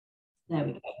There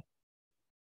we go.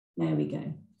 There we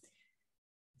go.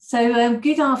 So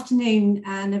good afternoon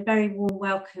and a very warm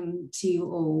welcome to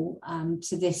you all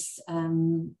to this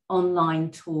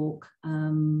online talk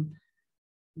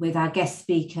with our guest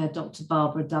speaker, Dr.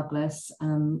 Barbara Douglas,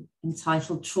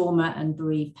 entitled Trauma and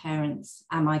Bereaved Parents,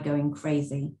 Am I Going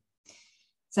Crazy?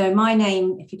 So my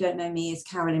name, if you don't know me, is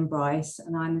Carolyn Bryce,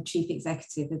 and I'm the Chief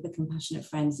Executive of the Compassionate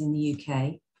Friends in the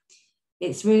UK.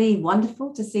 It's really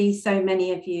wonderful to see so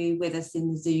many of you with us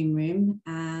in the Zoom room.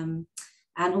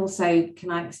 And also, can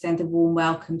I extend a warm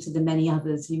welcome to the many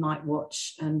others who might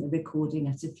watch the recording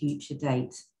at a future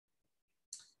date.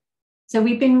 So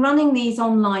we've been running these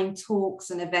online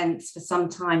talks and events for some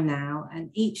time now,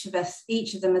 and each of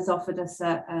them has offered us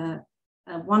a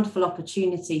wonderful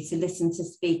opportunity to listen to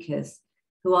speakers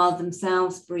who are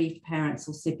themselves bereaved parents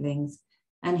or siblings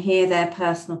and hear their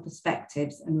personal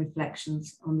perspectives and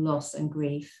reflections on loss and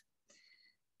grief.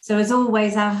 So as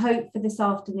always, our hope for this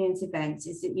afternoon's event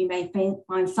is that you may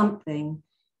find something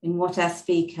in what our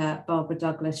speaker, Barbara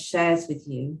Douglas, shares with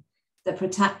you that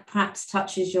perhaps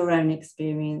touches your own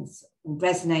experience or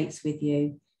resonates with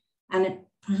you. And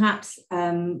perhaps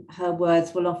her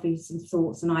words will offer you some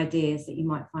thoughts and ideas that you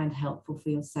might find helpful for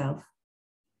yourself.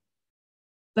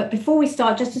 But before we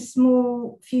start, just a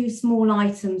few small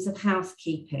items of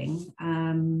housekeeping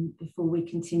before we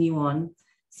continue on.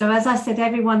 So as I said,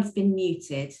 everyone's been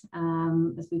muted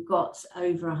as we've got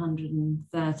over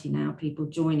 130 now people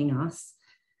joining us.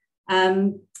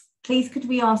 Please could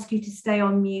we ask you to stay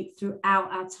on mute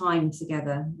throughout our time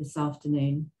together this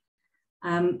afternoon.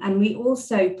 And we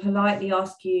also politely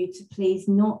ask you to please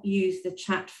not use the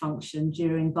chat function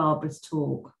during Barbara's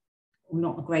talk, or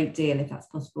not a great deal if that's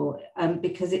possible,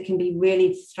 because it can be really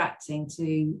distracting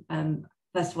to,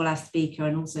 first of all, our speaker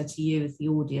and also to you as the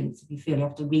audience if you feel you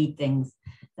have to read things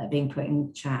that are being put in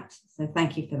the chat. So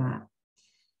thank you for that.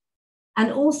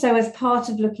 And also, as part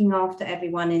of looking after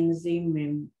everyone in the Zoom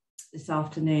room this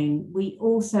afternoon, we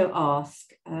also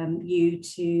ask you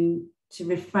to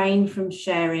refrain from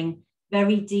sharing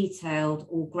very detailed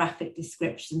or graphic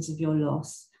descriptions of your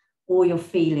loss or your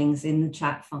feelings in the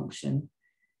chat function.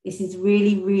 This is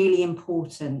really, really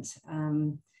important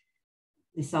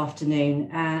this afternoon,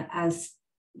 as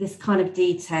this kind of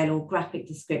detail or graphic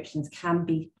descriptions can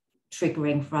be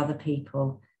triggering for other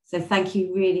people. So thank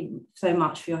you really so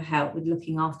much for your help with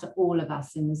looking after all of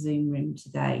us in the Zoom room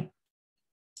today.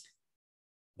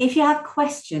 If you have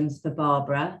questions for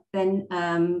Barbara, then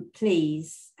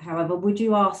please, however, would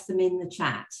you ask them in the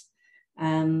chat?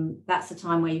 That's the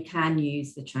time where you can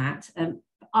use the chat.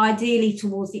 Ideally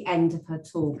towards the end of her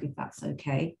talk, if that's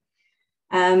okay.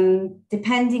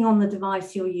 Depending on the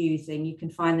device you're using, you can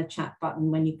find the chat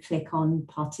button when you click on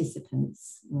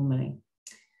participants normally.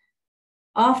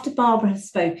 After Barbara has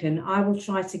spoken, I will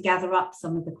try to gather up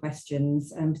some of the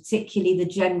questions, and particularly the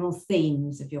general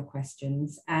themes of your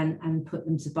questions, and put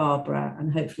them to Barbara,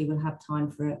 and hopefully we'll have time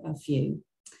for a few.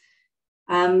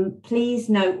 Please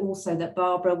note also that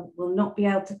Barbara will not be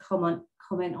able to comment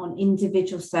on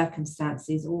individual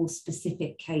circumstances or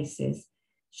specific cases.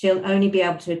 She'll only be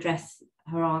able to address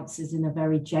her answers in a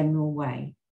very general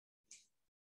way.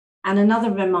 And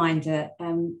another reminder,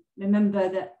 remember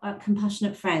that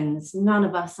Compassionate Friends, none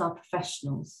of us are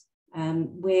professionals.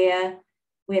 We're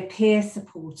peer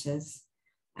supporters,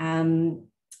 and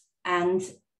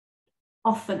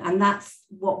often, and that's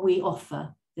what we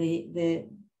offer, the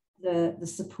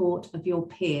support of your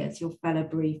peers, your fellow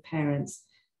bereaved parents,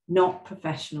 not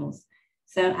professionals.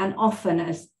 So, and often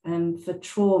as for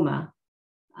trauma,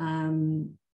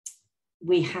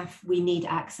 we need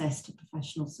access to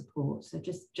professional support. So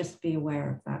just be aware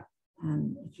of that,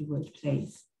 if you would,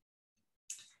 please.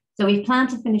 So we plan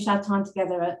to finish our time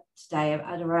together today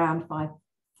at around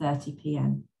 5:30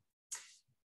 p.m.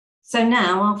 So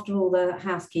now, after all the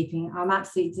housekeeping, I'm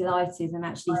absolutely delighted and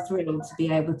actually thrilled to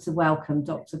be able to welcome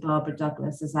Dr. Barbara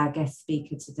Douglas as our guest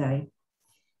speaker today.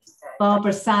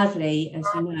 Barbara, sadly, as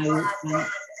you know,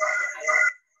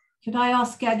 could I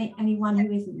ask anyone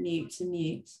who isn't mute to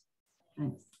mute?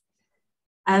 Thanks.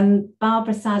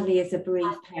 Barbara, sadly, is a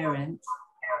bereaved parent.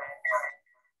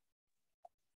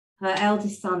 Her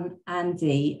eldest son,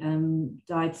 Andy,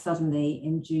 died suddenly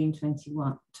in June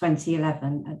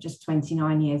 2011 at just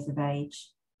 29 years of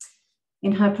age.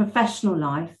 In her professional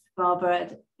life,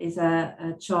 Barbara is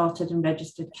a chartered and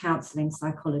registered counselling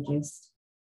psychologist.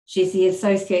 She's the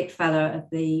Associate Fellow of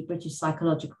the British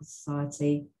Psychological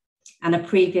Society and a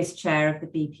previous chair of the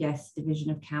BPS Division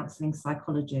of Counselling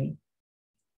Psychology.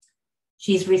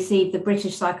 She's received the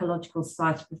British Psychological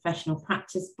Society Professional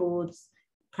Practice Board's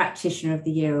Practitioner of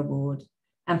the Year Award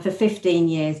And for 15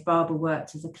 years, Barbara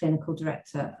worked as a clinical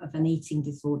director of an eating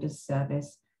disorders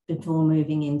service before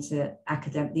moving into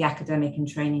the academic and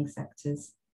training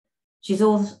sectors. She's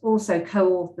also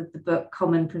co-authored the book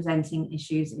Common Presenting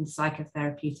Issues in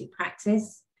Psychotherapeutic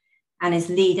Practice, and is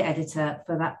lead editor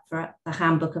for the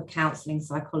Handbook of Counselling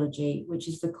Psychology, which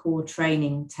is the core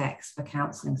training text for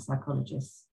counselling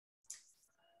psychologists.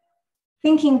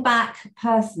 Thinking back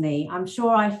personally, I'm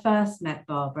sure I first met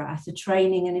Barbara at a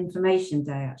training and information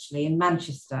day, actually, in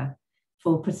Manchester,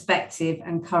 for prospective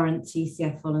and current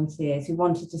TCF volunteers who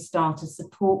wanted to start a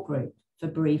support group for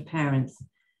bereaved parents.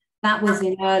 That was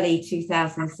in early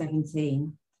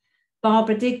 2017.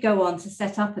 Barbara did go on to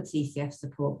set up a TCF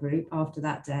support group after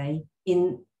that day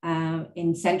in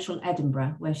central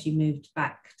Edinburgh, where she moved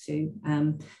back to,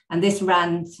 and this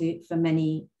ran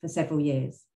for several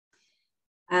years.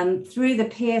 Through the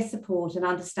peer support and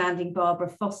understanding Barbara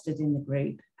fostered in the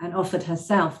group and offered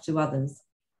herself to others,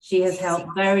 she has helped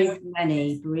very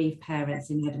many bereaved parents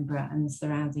in Edinburgh and the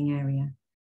surrounding area.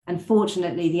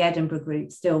 Unfortunately, the Edinburgh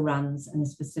group still runs and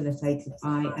is facilitated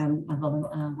by a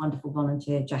wonderful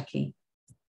volunteer, Jackie.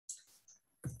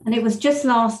 And it was just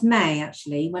last May,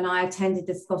 actually, when I attended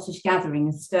the Scottish Gathering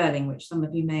in Stirling, which some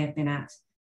of you may have been at,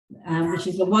 which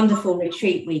is a wonderful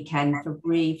retreat weekend for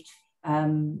bereaved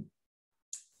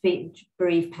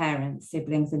parents,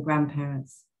 siblings and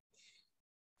grandparents.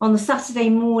 On the Saturday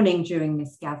morning during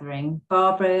this gathering,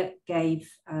 Barbara gave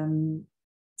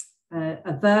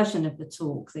a version of the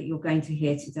talk that you're going to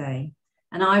hear today.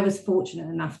 And I was fortunate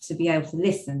enough to be able to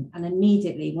listen and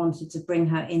immediately wanted to bring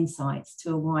her insights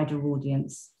to a wider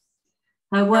audience.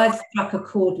 Her words struck a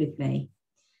chord with me,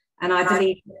 and I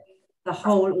believe the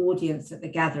whole audience at the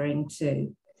gathering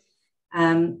too.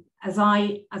 As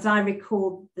I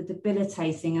recalled the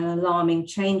debilitating and alarming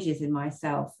changes in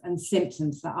myself and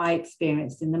symptoms that I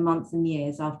experienced in the months and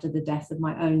years after the death of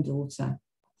my own daughter.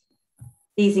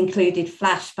 These included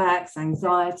flashbacks,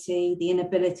 anxiety, the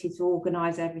inability to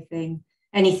organise anything.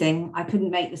 I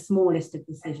couldn't make the smallest of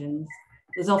decisions,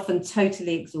 was often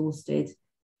totally exhausted,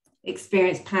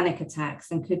 experienced panic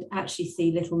attacks and could actually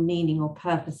see little meaning or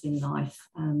purpose in life,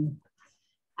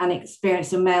 and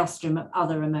experienced a maelstrom of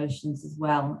other emotions as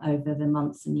well over the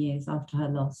months and years after her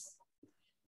loss.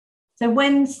 So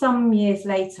when some years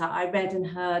later I read and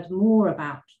heard more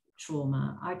about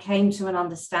trauma, I came to an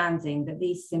understanding that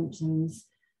these symptoms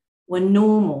were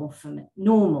normal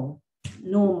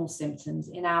symptoms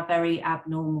in our very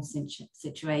abnormal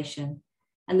situation.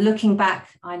 And looking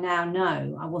back, I now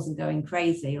know I wasn't going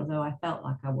crazy, although I felt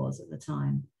like I was at the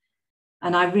time.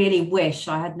 And I really wish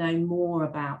I had known more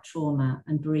about trauma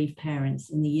and bereaved parents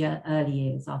in the early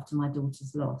years after my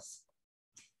daughter's loss.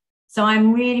 So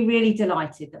I'm really, really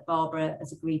delighted that Barbara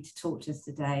has agreed to talk to us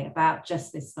today about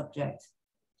just this subject.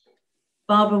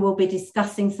 Barbara will be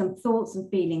discussing some thoughts and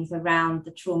feelings around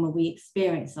the trauma we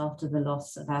experience after the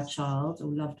loss of our child or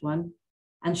loved one.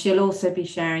 And she'll also be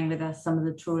sharing with us some of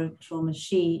the trauma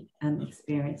she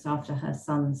experienced after her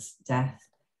son's death,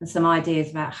 and some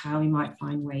ideas about how we might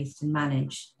find ways to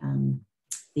manage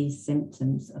these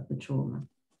symptoms of the trauma.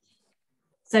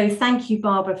 So thank you,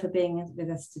 Barbara, for being with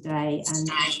us today.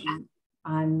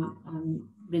 And I'm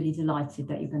really delighted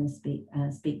that you're going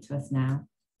to speak to us now.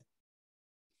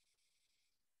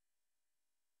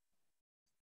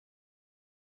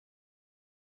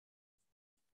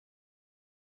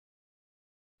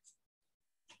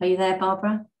 Are you there,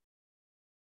 Barbara?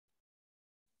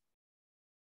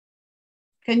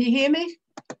 Can you hear me?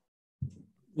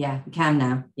 Yeah, we can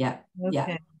now. Yeah. Okay.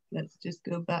 Yeah. Let's just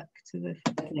go back to the.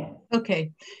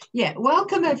 Okay. Yeah.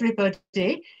 Welcome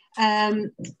everybody.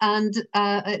 Lovely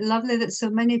that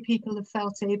so many people have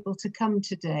felt able to come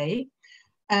today.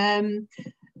 We're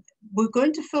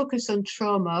going to focus on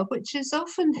trauma, which is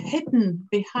often hidden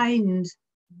behind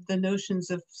the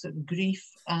notions of, sort of grief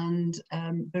and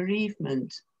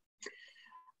bereavement.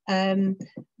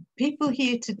 People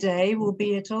here today will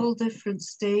be at all different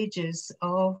stages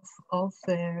of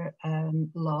their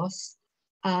loss,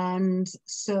 and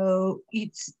so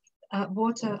it's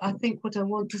what I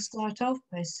want to start off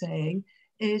by saying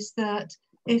is that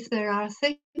if there are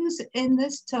things in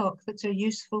this talk that are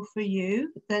useful for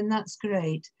you, then that's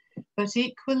great. But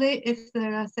equally, if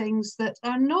there are things that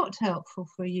are not helpful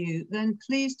for you, then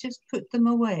please just put them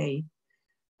away.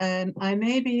 I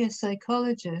may be a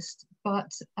psychologist,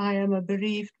 but I am a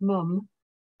bereaved mum,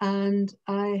 and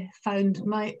I found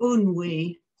my own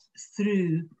way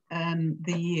through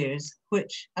the years,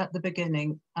 which at the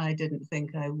beginning I didn't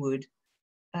think I would.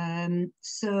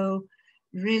 So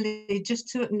really just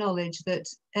to acknowledge that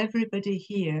everybody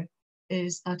here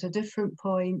is at a different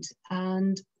point,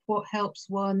 and what helps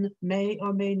one may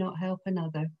or may not help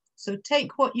another. So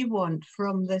take what you want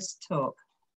from this talk.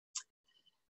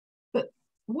 But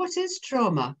what is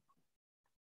trauma?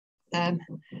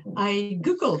 I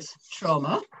Googled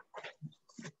trauma,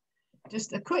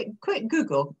 just a quick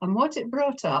Google, and what it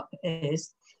brought up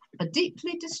is a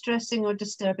deeply distressing or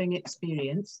disturbing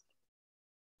experience,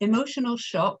 emotional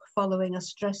shock following a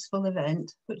stressful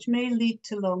event, which may lead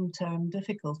to long-term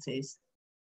difficulties.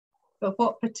 But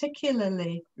what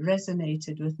particularly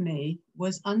resonated with me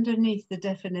was underneath the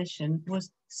definition was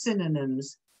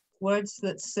synonyms, words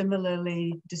that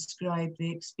similarly describe the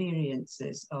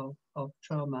experiences of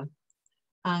trauma.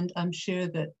 And I'm sure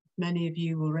that many of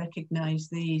you will recognize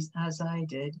these as I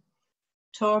did.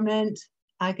 Torment,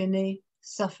 agony,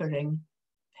 suffering,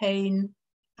 pain,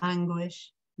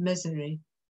 anguish, misery,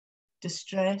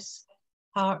 distress,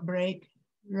 heartbreak,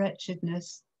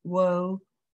 wretchedness, woe,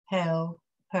 hell,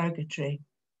 purgatory.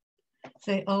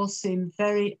 They all seem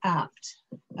very apt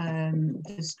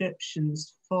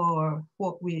descriptions for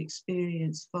what we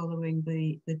experience following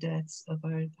the deaths of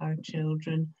our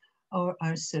children or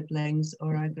our siblings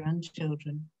or our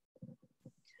grandchildren.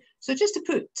 So just to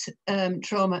put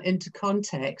trauma into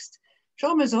context,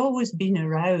 trauma has always been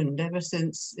around ever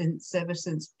since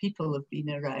people have been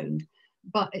around,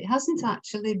 but it hasn't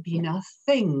actually been a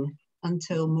thing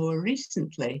until more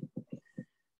recently.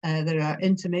 There are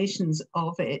intimations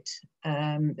of it,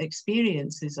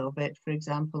 experiences of it, for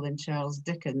example, in Charles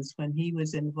Dickens, when he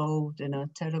was involved in a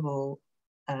terrible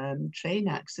train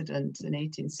accident in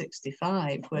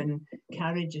 1865, when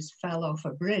carriages fell off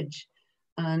a bridge,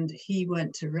 and he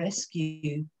went to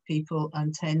rescue people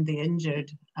and tend the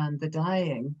injured and the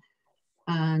dying.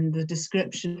 And the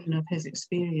description of his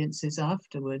experiences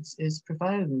afterwards is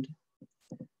profound.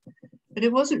 But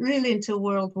it wasn't really until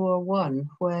World War I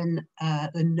when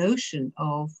the notion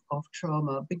of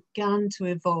trauma began to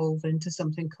evolve into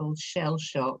something called shell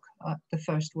shock at the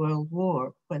First World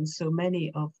War, when so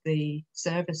many of the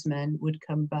servicemen would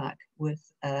come back with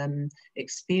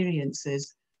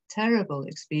experiences, terrible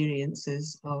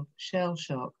experiences of shell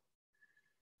shock.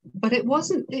 But it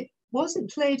wasn't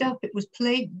played up, it was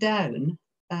played down.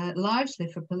 Largely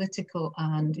for political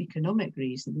and economic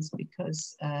reasons,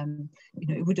 because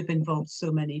it would have involved so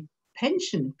many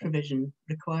pension provision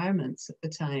requirements at the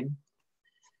time.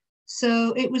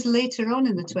 So it was later on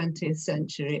in the 20th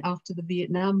century, after the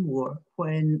Vietnam War,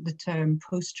 when the term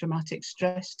post-traumatic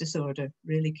stress disorder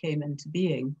really came into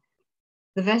being.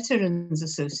 The Veterans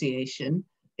Association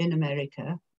in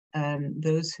America,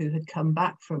 those who had come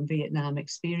back from Vietnam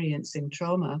experiencing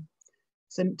trauma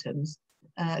symptoms,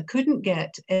 couldn't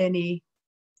get any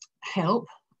help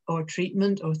or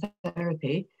treatment or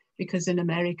therapy because in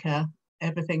America,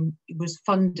 everything was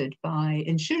funded by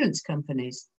insurance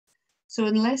companies. So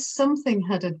unless something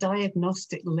had a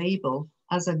diagnostic label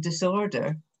as a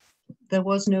disorder, there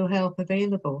was no help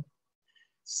available.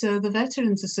 So the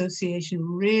Veterans Association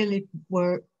really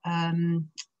were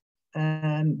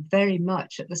very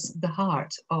much at the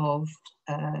heart of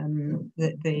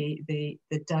the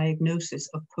diagnosis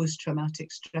of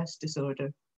post-traumatic stress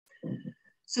disorder.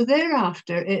 So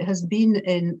thereafter, it has been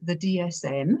in the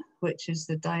DSM, which is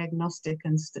the Diagnostic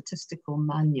and Statistical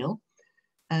Manual,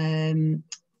 and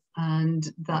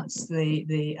that's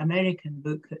the American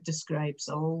book that describes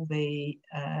all the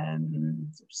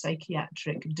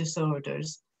psychiatric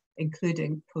disorders,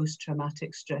 including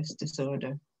post-traumatic stress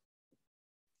disorder.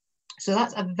 So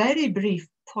that's a very brief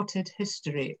potted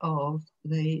history of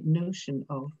the notion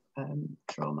of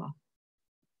trauma.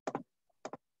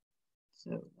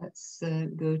 So let's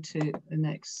go to the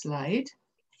next slide.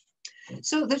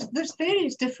 So there's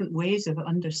various different ways of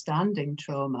understanding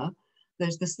trauma.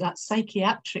 There's that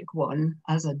psychiatric one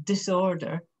as a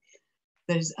disorder.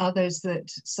 There's others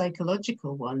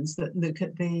psychological ones that look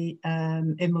at the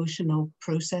emotional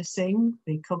processing,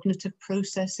 the cognitive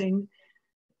processing,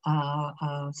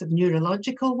 sort of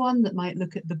neurological one that might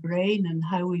look at the brain and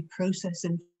how we process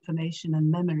information and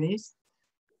memories.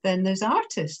 Then there's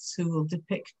artists who will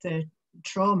depict their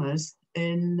traumas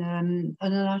in an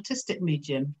artistic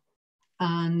medium,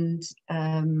 and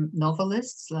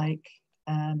novelists like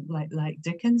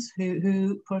Dickens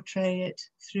who portray it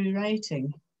through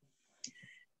writing.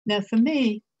 Now, for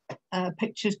me,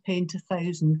 pictures paint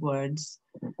 1,000 words.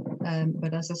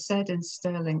 But as I said in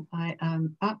Sterling, I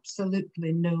am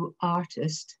absolutely no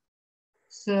artist.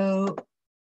 So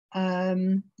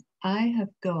I have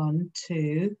gone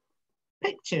to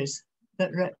pictures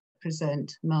that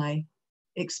represent my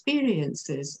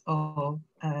experiences of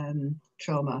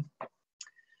trauma.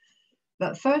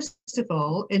 But first of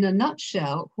all, in a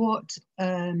nutshell, what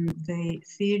the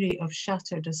theory of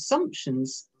shattered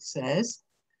assumptions says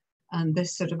and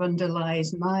this sort of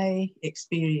underlies my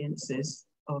experiences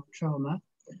of trauma,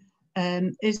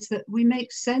 is that we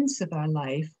make sense of our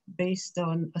life based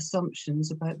on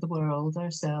assumptions about the world,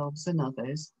 ourselves, and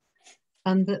others.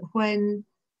 And that when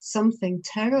something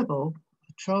terrible,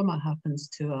 trauma, happens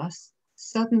to us,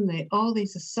 suddenly all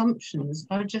these assumptions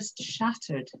are just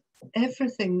shattered.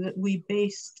 Everything that we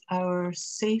based our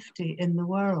safety in the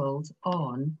world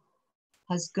on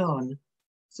has gone.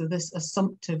 So this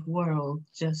assumptive world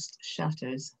just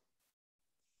shatters.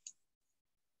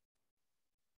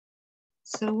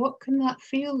 So what can that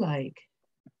feel like?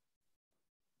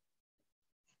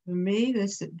 For me,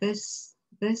 this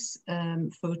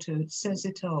photo says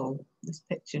it all. This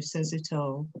picture says it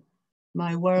all.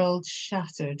 My world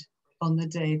shattered on the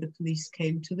day the police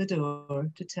came to the door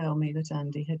to tell me that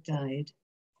Andy had died.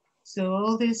 So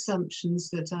all the assumptions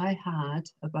that I had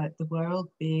about the world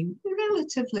being a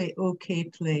relatively okay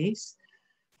place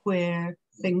where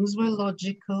things were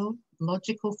logical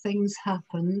things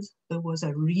happened, there was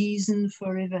a reason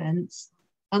for events,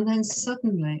 and then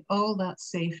suddenly all that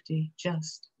safety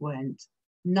just went.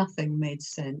 Nothing made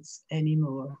sense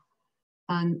anymore.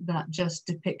 And that just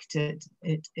depicted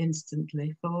it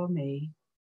instantly for me.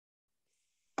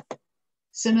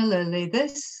 Similarly,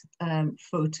 this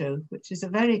photo, which is a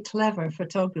very clever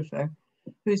photographer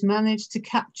who's managed to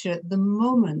capture the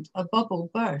moment a bubble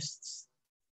bursts.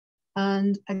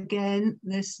 And again,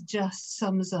 this just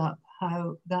sums up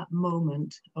how that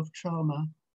moment of trauma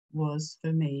was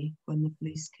for me when the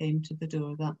police came to the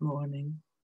door that morning.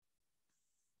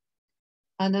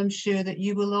 And I'm sure that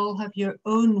you will all have your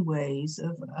own ways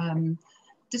of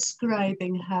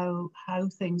describing how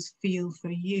things feel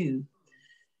for you.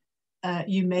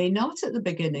 You may not at the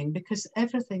beginning because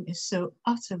everything is so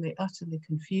utterly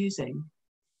confusing.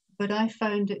 But I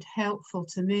found it helpful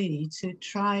to me to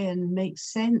try and make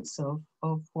sense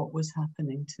of what was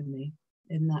happening to me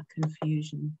in that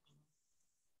confusion.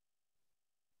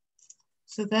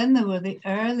 So then there were the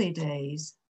early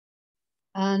days,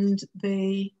 and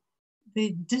the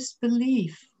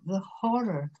disbelief, the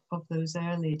horror of those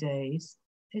early days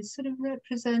is sort of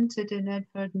represented in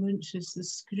Edvard Munch's The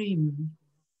Scream.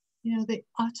 You know, the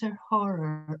utter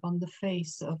horror on the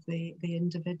face of the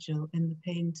individual in the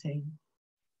painting.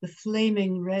 The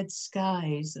flaming red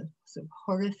skies, sort of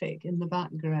horrific in the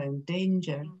background,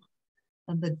 danger,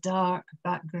 and the dark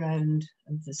background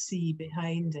of the sea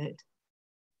behind it,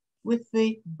 with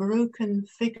the broken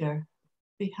figure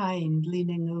behind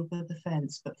leaning over the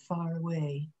fence but far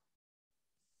away.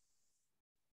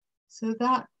 So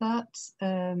that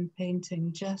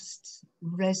painting just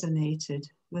resonated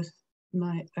with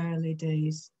my early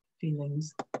days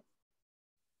feelings.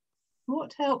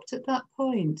 What helped at that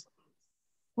point?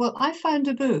 Well, I found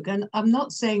a book, and I'm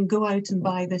not saying go out and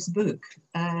buy this book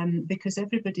because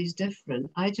everybody's different.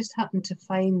 I just happened to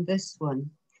find this one.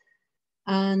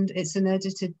 And it's an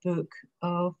edited book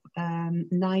of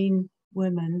 9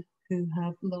 women who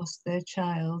have lost their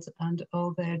child and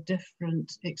all their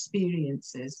different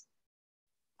experiences.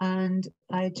 And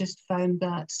I just found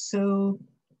that so,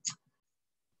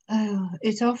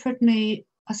 it offered me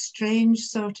a strange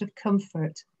sort of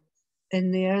comfort in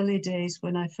the early days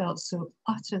when I felt so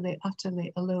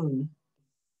utterly alone,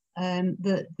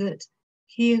 that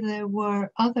here there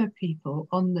were other people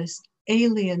on this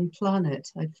alien planet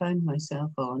I found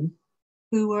myself on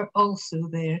who were also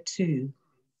there too.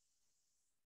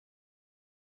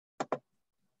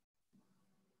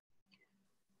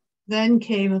 Then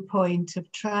came a point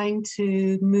of trying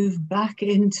to move back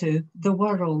into the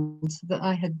world that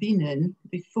I had been in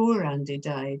before Andy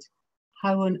died.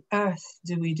 How on earth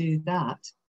do we do that?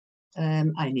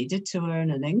 I needed to earn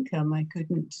an income. I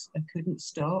couldn't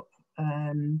stop.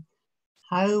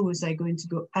 How was I going to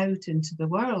go out into the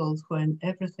world when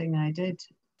everything I did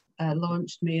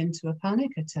launched me into a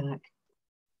panic attack?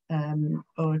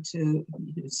 Or to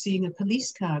seeing a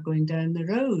police car going down the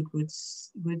road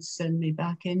would send me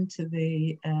back into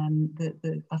a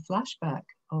flashback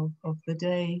of the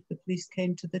day the police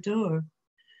came to the door.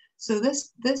 So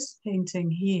this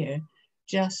painting here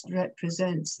just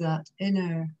represents that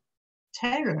inner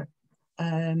terror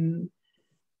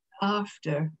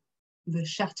after the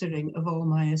shattering of all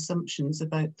my assumptions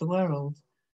about the world.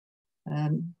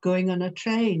 Going on a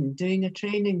train, doing a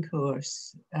training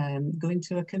course, going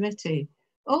to a committee,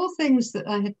 all things that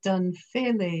I had done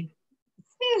fairly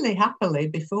happily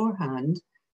beforehand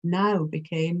now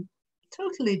became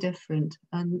totally different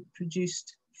and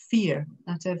produced fear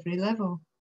at every level.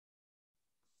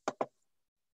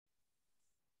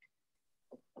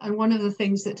 And one of the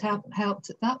things that helped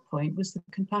at that point was the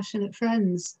compassionate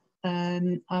friends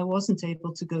I wasn't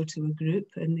able to go to a group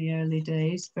in the early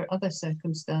days for other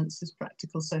circumstances,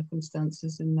 practical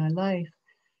circumstances in my life.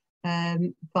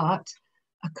 But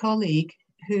a colleague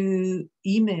who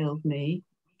emailed me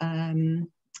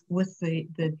with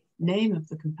the name of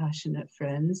the Compassionate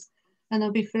Friends, and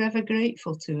I'll be forever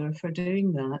grateful to her for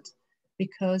doing that,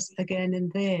 because again in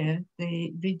there,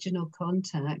 the regional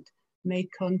contact made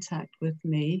contact with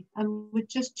me and would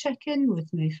just check in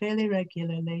with me fairly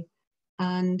regularly.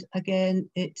 And again,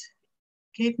 it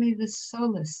gave me the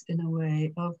solace in a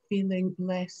way of feeling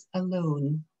less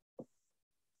alone.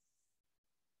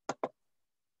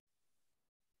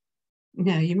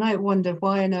 Now, you might wonder,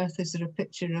 why on earth is there a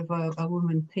picture of a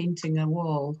woman painting a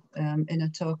wall in a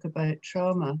talk about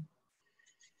trauma?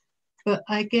 But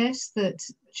I guess that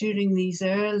during these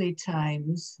early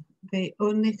times, the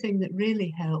only thing that really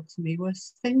helped me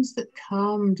was things that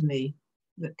calmed me,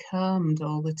 that calmed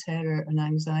all the terror and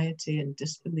anxiety and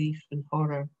disbelief and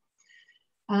horror.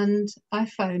 And I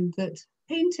found that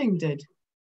painting did.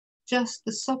 Just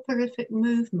the soporific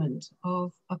movement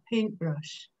of a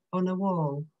paintbrush on a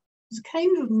wall. It's a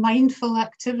kind of mindful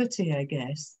activity, I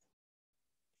guess.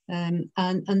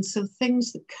 And so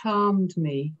things that calmed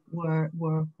me were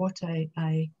what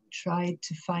I tried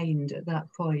to find at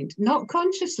that point. Not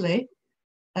consciously,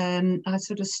 I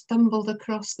sort of stumbled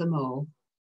across them all.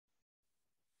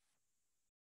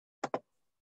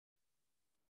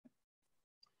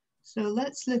 So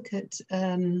let's look at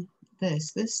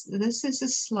this. This is a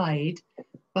slide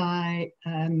by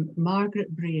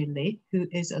Margaret Brearley, who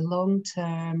is a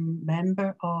long-term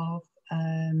member of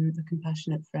the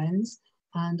Compassionate Friends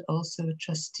and also a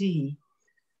trustee.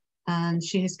 And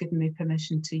she has given me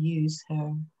permission to use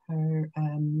her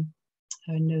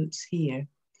notes here.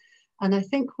 And I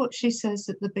think what she says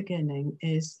at the beginning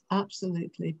is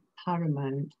absolutely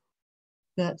paramount,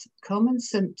 that common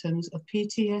symptoms of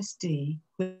PTSD,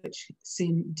 which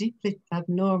seem deeply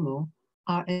abnormal,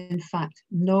 are in fact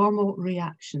normal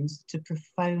reactions to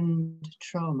profound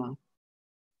trauma.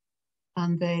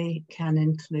 And they can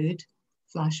include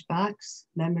flashbacks,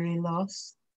 memory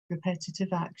loss,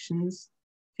 repetitive actions,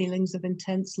 feelings of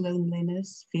intense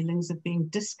loneliness, feelings of being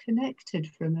disconnected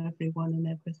from everyone and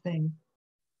everything,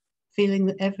 feeling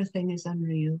that everything is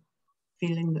unreal,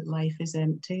 feeling that life is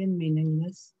empty and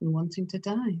meaningless and wanting to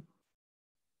die,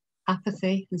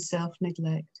 apathy and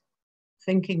self-neglect,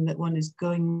 thinking that one is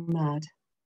going mad,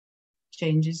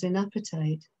 changes in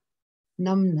appetite,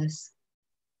 numbness,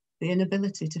 the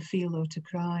inability to feel or to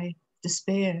cry,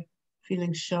 despair,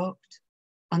 feeling shocked,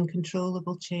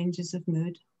 uncontrollable changes of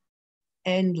mood,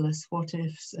 endless what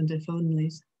ifs and if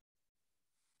onlys,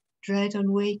 dread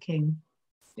on waking,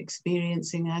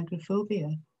 experiencing agoraphobia,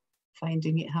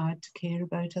 finding it hard to care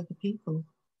about other people,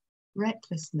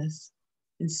 recklessness,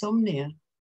 insomnia,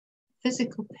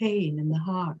 physical pain in the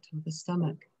heart or the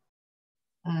stomach,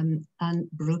 and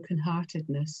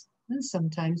brokenheartedness, and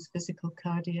sometimes physical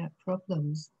cardiac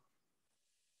problems.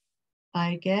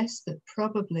 I guess that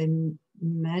probably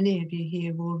many of you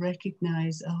here will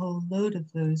recognize a whole load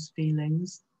of those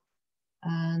feelings.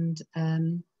 And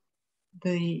the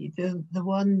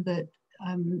one that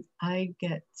I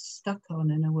get stuck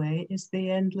on in a way is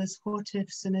the endless what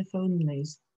ifs and if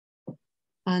onlys.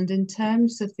 And in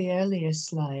terms of the earlier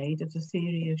slide of the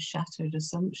theory of shattered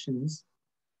assumptions,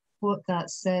 what that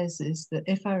says is that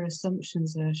if our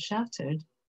assumptions are shattered,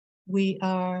 we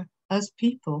are, as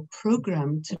people,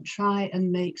 programmed to try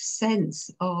and make sense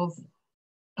of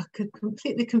a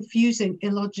completely confusing,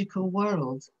 illogical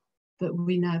world that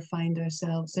we now find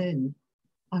ourselves in.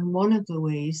 And one of the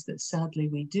ways that sadly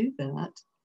we do that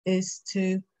is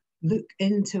to look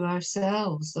into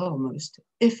ourselves almost.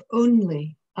 If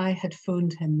only I had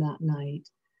phoned him that night.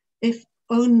 If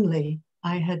only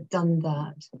I had done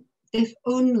that. If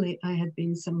only I had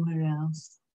been somewhere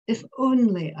else. If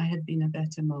only I had been a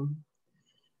better mum.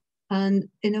 And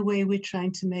in a way, we're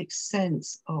trying to make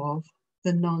sense of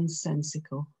the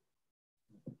nonsensical.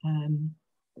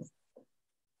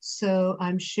 So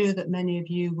I'm sure that many of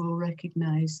you will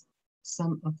recognize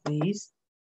some of these.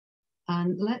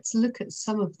 And let's look at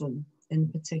some of them in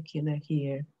particular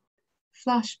here.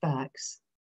 Flashbacks.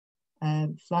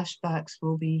 Flashbacks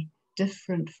will be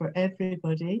different for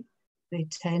everybody. They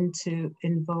tend to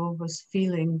involve us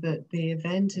feeling that the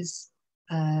event is,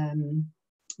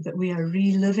 that we are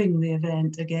reliving the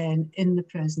event again in the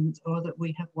present, or that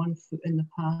we have one foot in the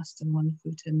past and one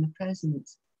foot in the present.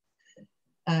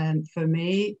 For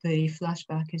me, the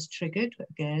flashback is triggered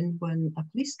again when a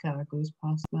police car goes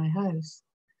past my house.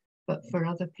 But for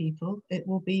other people, it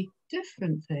will be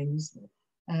different things.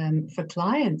 For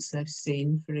clients I've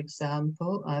seen, for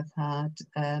example, I've had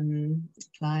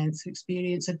clients who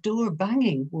experience a door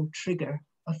banging will trigger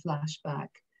a flashback,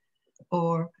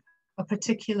 or a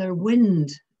particular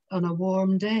wind on a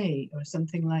warm day or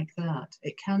something like that.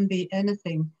 It can be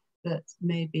anything that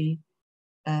may be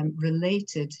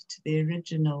related to the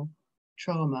original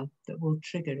trauma that will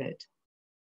trigger it.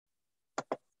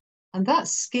 And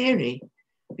that's scary,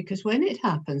 because when it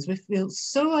happens, we feel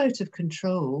so out of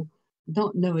control,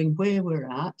 not knowing where we're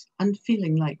at and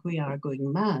feeling like we are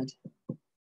going mad.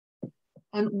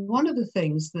 And one of the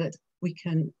things that we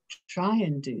can try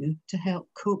and do to help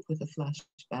cope with a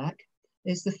flashback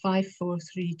is the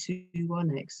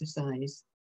 5-4-3-2-1 exercise.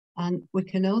 And we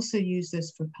can also use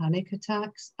this for panic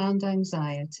attacks and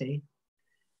anxiety.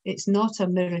 It's not a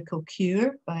miracle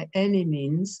cure by any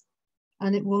means,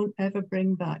 and it won't ever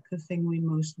bring back the thing we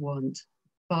most want,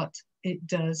 but it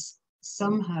does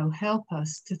somehow help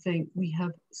us to think we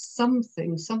have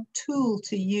something, some tool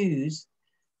to use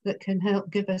that can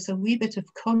help give us a wee bit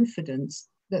of confidence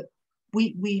that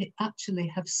we actually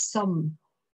have something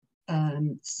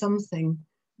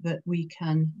that we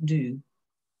can do.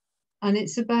 And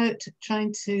it's about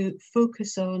trying to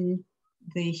focus on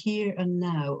the here and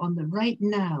now, on the right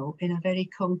now in a very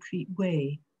concrete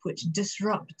way, which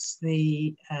disrupts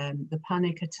the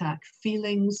panic attack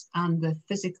feelings and the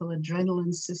physical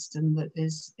adrenaline system that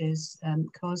is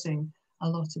causing a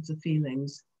lot of the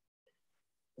feelings.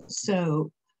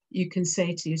 So you can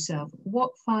say to yourself,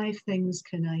 what 5 things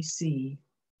can I see?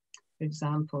 For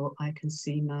example, I can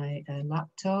see my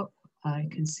laptop, I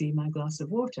can see my glass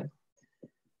of water.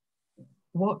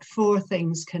 What 4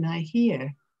 things can I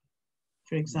hear?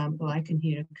 For example, I can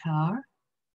hear a car,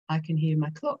 I can hear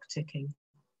my clock ticking.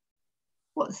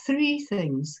 What 3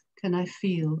 things can I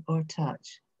feel or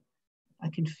touch? I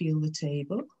can feel the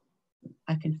table,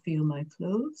 I can feel my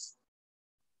clothes.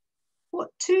 What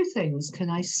 2 things can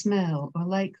I smell or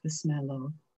like the smell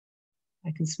of?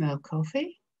 I can smell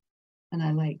coffee, and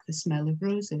I like the smell of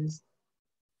roses.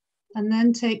 And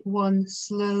then take 1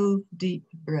 slow, deep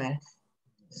breath.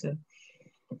 So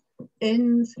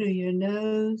in through your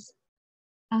nose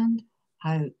and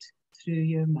out through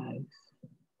your mouth.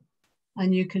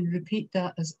 And you can repeat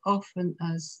that as often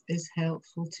as is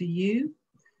helpful to you,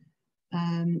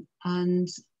 and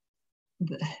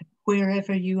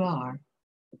wherever you are.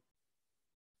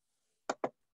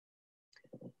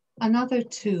 Another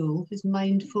tool is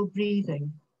mindful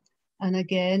breathing. And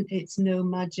again, it's no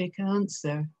magic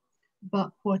answer,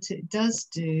 but what it does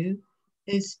do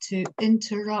is to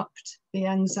interrupt the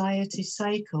anxiety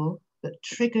cycle that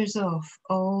triggers off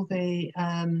all the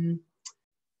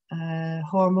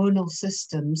hormonal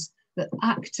systems that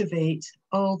activate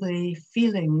all the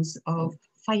feelings of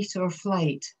fight or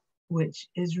flight, which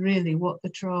is really what the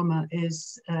trauma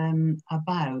is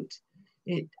about.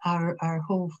 Our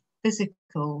whole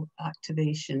physical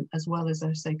activation as well as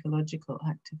our psychological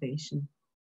activation.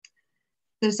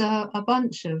 There's a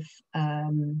bunch of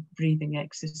breathing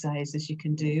exercises you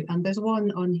can do, and there's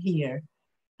one on here.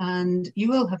 And you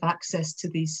will have access to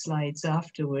these slides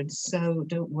afterwards, so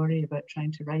don't worry about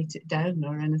trying to write it down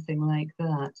or anything like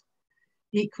that.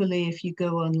 Equally, if you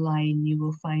go online, you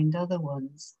will find other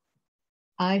ones.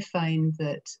 I find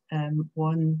that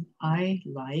one I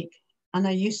like, and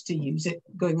I used to use it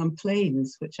going on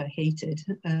planes, which I hated,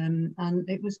 and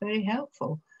it was very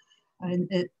helpful. And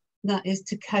that is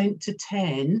to count to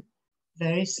 10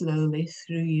 very slowly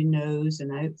through your nose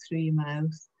and out through your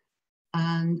mouth,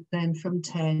 and then from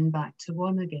 10 back to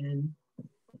 1 again.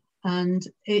 And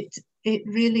it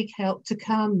really helped to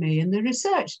calm me. And the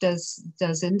research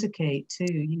does indicate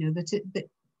too, you know, that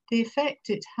the effect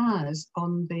it has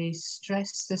on the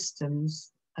stress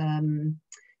systems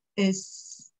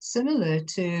is similar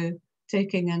to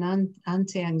taking an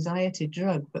anti-anxiety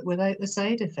drug, but without the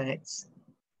side effects.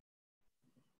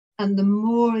 And the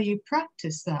more you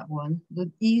practice that one, the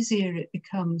easier it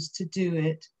becomes to do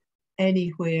it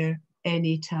anywhere,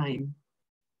 anytime.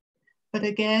 But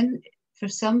again, for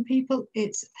some people,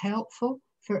 it's helpful.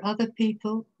 For other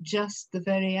people, just the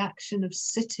very action of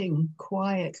sitting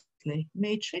quietly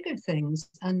may trigger things,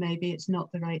 and maybe it's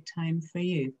not the right time for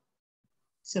you.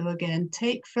 So again,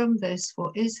 take from this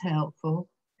what is helpful,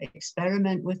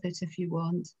 experiment with it if you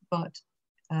want, but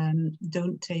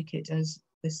don't take it as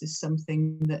this is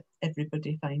something that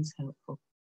everybody finds helpful.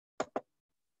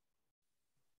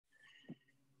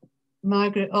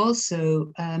 Margaret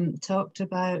also talked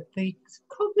about the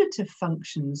cognitive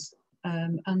functions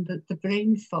and the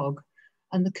brain fog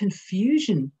and the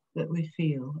confusion that we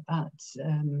feel at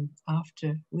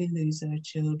after we lose our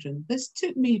children. This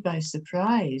took me by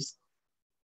surprise.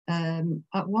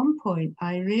 At one point,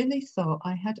 I really thought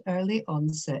I had early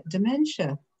onset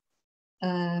dementia,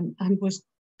 and was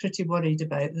pretty worried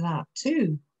about that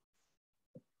too.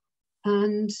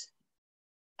 And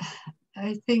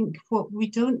I think what we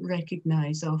don't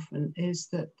recognize often is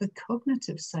that the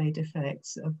cognitive side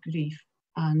effects of grief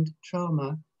and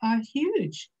trauma are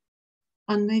huge.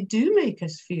 And they do make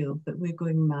us feel that we're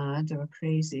going mad or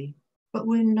crazy, but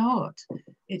we're not.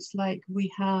 It's like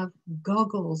we have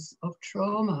goggles of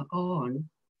trauma on,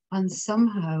 and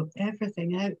somehow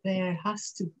everything out there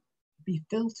has to be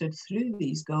filtered through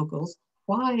these goggles.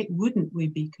 Why wouldn't we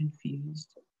be confused?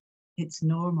 It's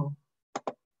normal.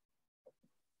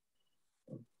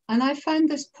 And I found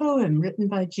this poem written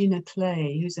by Gina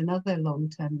Clay, who's another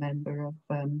long-term member of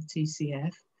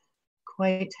TCF,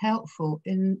 quite helpful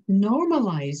in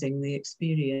normalizing the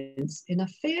experience in a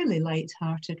fairly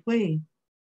light-hearted way.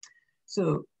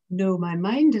 So, no, my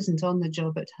mind isn't on the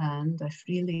job at hand, I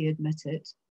freely admit it,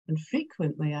 and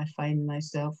frequently I find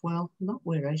myself, well, not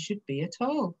where I should be at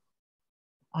all.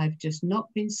 I've just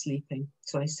not been sleeping,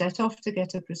 so I set off to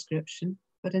get a prescription,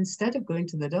 but instead of going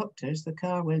to the doctor's, the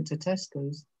car went to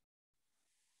Tesco's.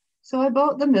 So I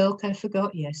bought the milk I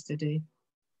forgot yesterday.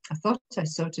 I thought I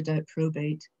sorted out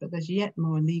probate, but there's yet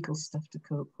more legal stuff to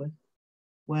cope with.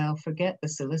 Well, forget the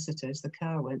solicitors, the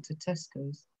car went to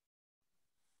Tesco's.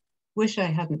 Wish I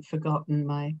hadn't forgotten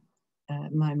my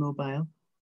mobile.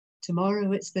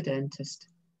 Tomorrow it's the dentist.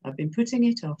 I've been putting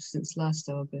it off since last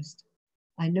August.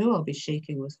 I know I'll be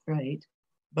shaking with fright,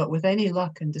 but with any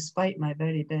luck and despite my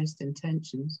very best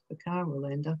intentions, the car will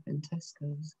end up in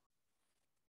Tesco's.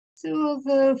 So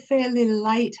although fairly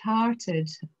light-hearted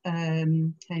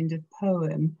kind of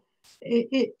poem,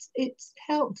 it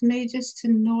helped me just to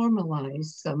normalize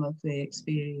some of the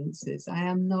experiences. I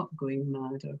am not going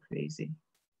mad or crazy.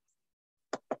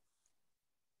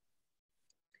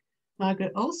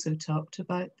 Margaret also talked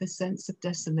about the sense of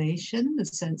desolation, the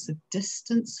sense of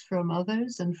distance from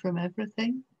others and from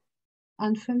everything.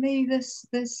 And for me, this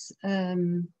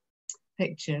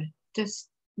picture just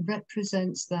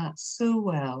represents that so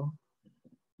well.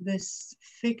 This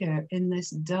figure in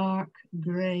this dark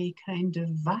grey kind of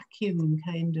vacuum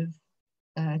kind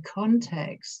of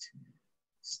context,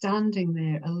 standing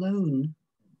there alone,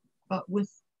 but with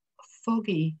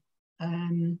foggy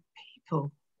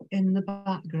people in the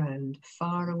background,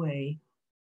 far away.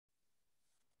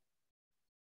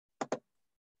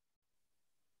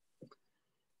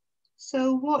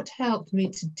 So what helped me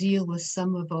to deal with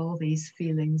some of all these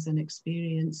feelings and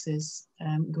experiences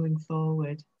going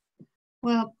forward?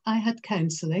 Well, I had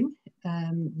counselling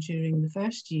during the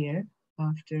first year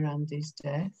after Andy's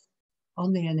death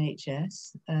on the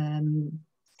NHS,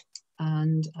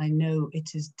 and I know it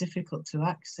is difficult to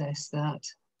access that,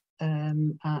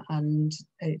 and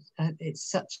it's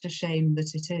such a shame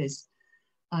that it is.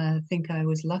 I think I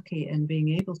was lucky in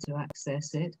being able to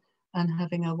access it and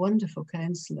having a wonderful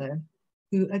counsellor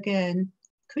who, again,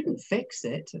 couldn't fix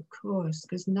it, of course,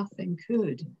 because nothing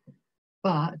could,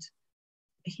 but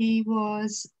he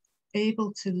was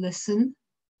able to listen.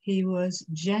 He was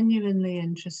genuinely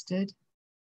interested.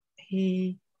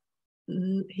 He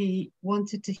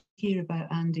wanted to hear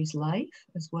about Andy's life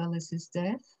as well as his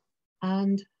death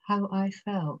and how I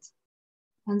felt.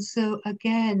 And so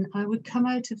again, I would come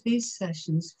out of these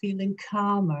sessions feeling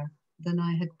calmer than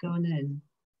I had gone in.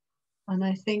 And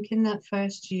I think in that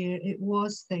first year, it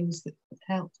was things that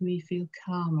helped me feel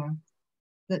calmer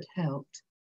that helped.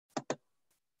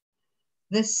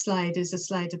 This slide is a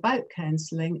slide about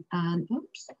counselling, and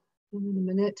oops, in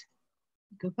a minute,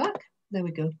 go back, there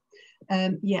we go.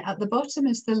 Yeah, at the bottom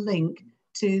is the link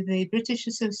to the British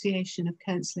Association of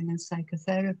Counselling and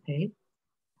Psychotherapy.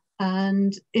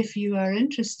 And if you are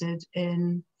interested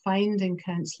in finding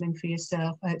counselling for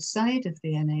yourself outside of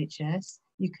the NHS,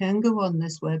 you can go on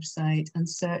this website and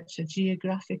search a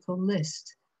geographical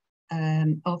list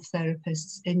of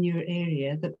therapists in your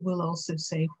area that will also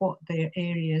say what their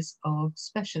areas of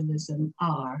specialism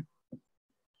are.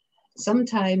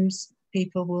 Sometimes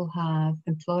people will have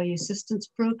employee assistance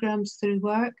programs through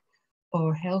work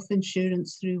or health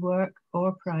insurance through work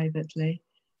or privately.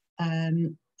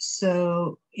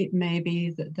 So it may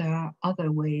be that there are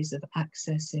other ways of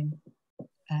accessing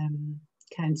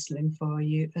counselling for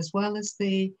you, as well as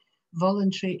the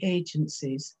voluntary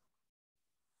agencies.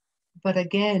 But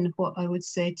again, what I would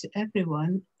say to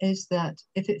everyone is that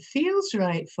if it feels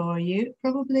right for you, it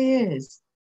probably is.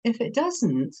 If it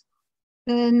doesn't,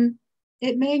 then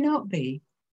it may not be.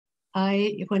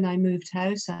 When I moved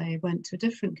house, I went to a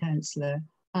different counsellor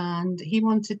and he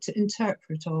wanted to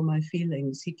interpret all my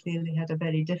feelings. He clearly had a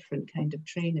very different kind of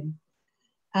training.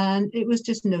 And it was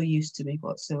just no use to me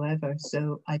whatsoever.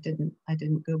 So I didn't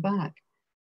go back.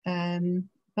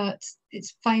 But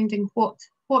it's finding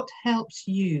what helps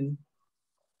you.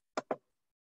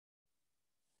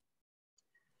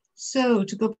 So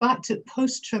to go back to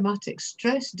post-traumatic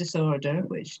stress disorder,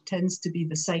 which tends to be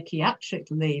the psychiatric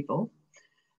label,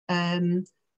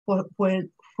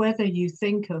 whether you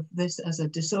think of this as a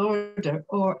disorder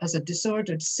or as a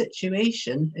disordered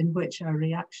situation in which our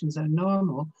reactions are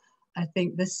normal, I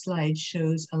think this slide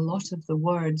shows a lot of the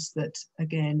words that,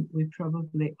 again, we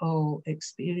probably all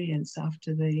experience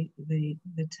after the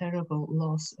terrible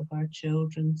loss of our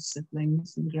children,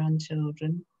 siblings and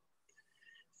grandchildren.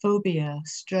 Phobia,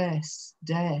 stress,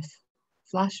 death,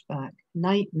 flashback,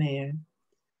 nightmare,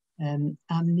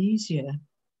 amnesia,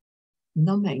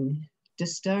 numbing,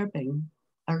 disturbing,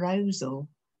 arousal,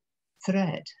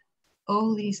 threat,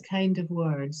 all these kind of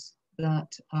words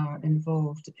that are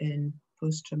involved in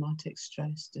post-traumatic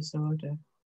stress disorder.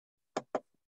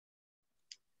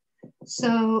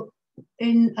 So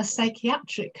in a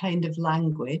psychiatric kind of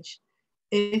language,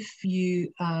 if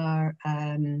you are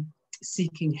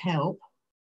seeking help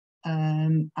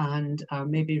and are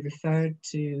maybe referred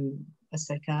to a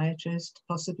psychiatrist,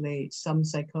 possibly some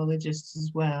psychologists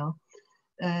as well,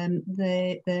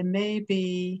 there may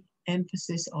be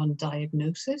emphasis on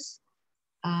diagnosis,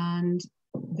 and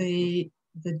the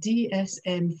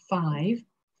DSM-5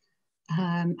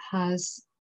 has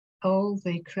all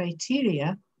the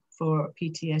criteria for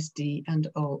PTSD and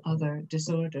all other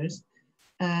disorders.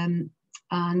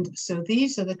 And so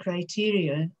these are the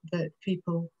criteria that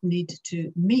people need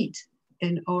to meet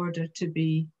in order to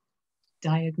be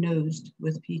diagnosed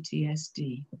with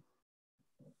PTSD.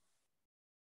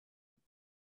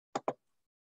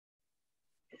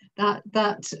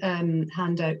 That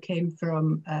handout came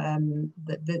from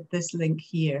this link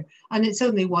here, and it's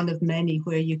only one of many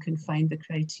where you can find the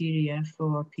criteria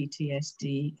for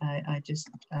PTSD. I just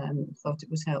thought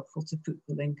it was helpful to put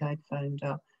the link I'd found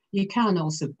up. You can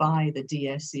also buy the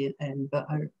DSM, but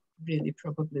I really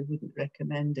probably wouldn't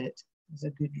recommend it as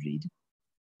a good read.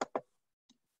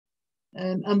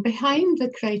 And behind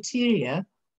the criteria,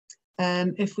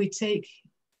 if we take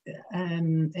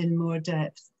in more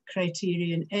depth,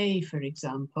 criterion A, for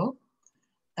example,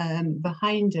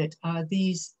 behind it are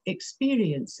these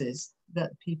experiences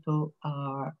that people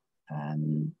are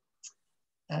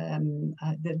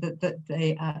that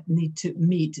they need to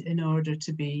meet in order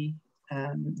to be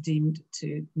deemed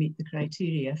to meet the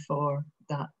criteria for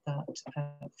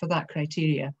that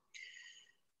criteria.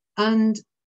 And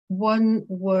one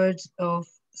word of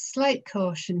slight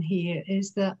caution here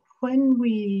is that when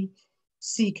we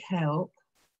seek help,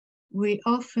 we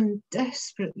often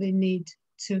desperately need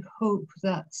to hope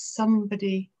that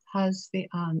somebody has the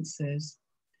answers.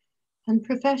 And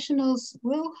professionals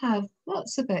will have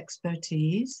lots of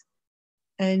expertise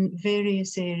in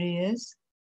various areas,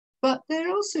 but they're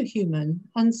also human,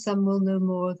 and some will know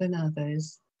more than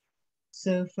others.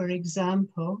 So, for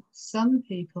example, some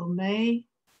people may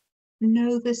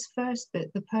know this first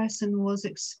bit: the person was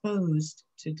exposed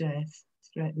to death,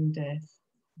 threatened death,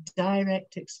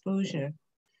 direct exposure.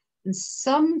 And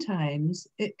sometimes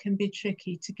it can be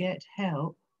tricky to get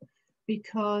help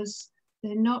because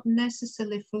they're not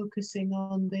necessarily focusing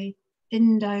on the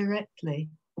indirectly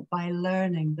by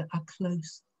learning that a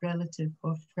close relative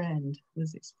or friend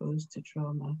was exposed to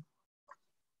trauma.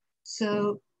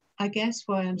 So I guess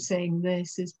why I'm saying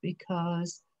this is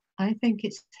because I think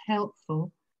it's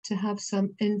helpful to have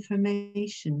some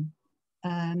information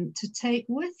to take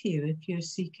with you if you're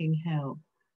seeking help,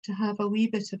 to have a wee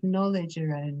bit of knowledge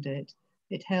around it.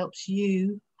 It helps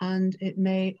you, and it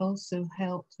may also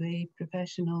help the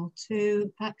professional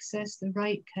to access the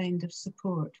right kind of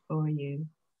support for you.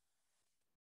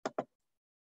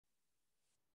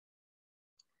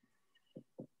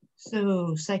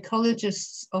 So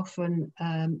psychologists often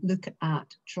look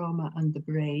at trauma and the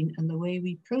brain and the way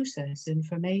we process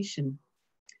information.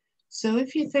 So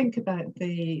if you think about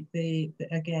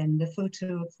again, the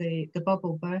photo of the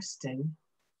bubble bursting,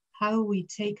 how we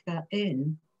take that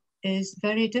in is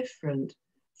very different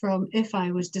from if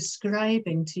I was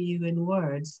describing to you in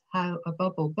words how a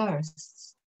bubble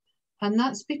bursts. And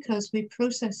that's because we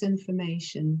process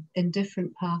information in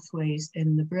different pathways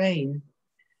in the brain.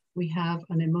 We have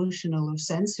an emotional or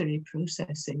sensory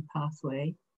processing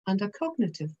pathway and a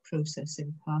cognitive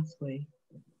processing pathway.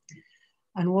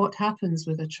 And what happens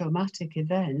with a traumatic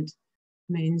event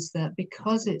means that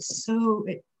because it's so,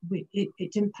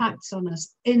 it impacts on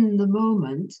us in the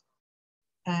moment,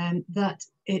 that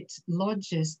it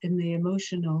lodges in the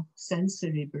emotional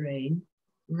sensory brain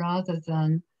rather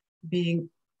than being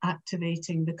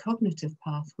activating the cognitive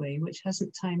pathway, which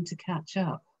hasn't time to catch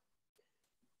up.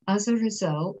 As a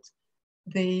result,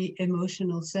 the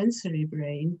emotional sensory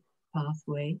brain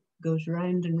pathway goes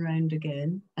round and round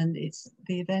again, and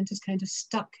the event is kind of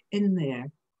stuck in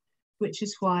there, which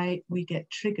is why we get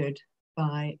triggered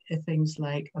by things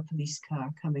like a police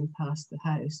car coming past the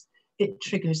house. It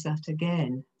triggers that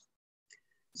again.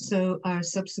 So our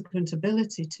subsequent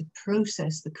ability to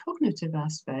process the cognitive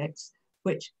aspects,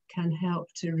 which can help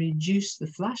to reduce the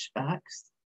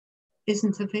flashbacks,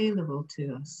 isn't available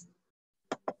to us.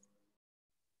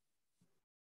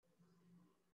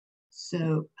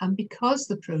 So, and because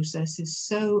the process is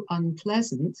so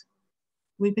unpleasant,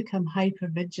 we become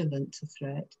hypervigilant to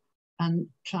threat and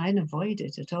try and avoid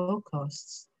it at all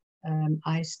costs.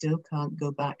 I still can't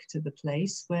go back to the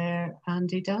place where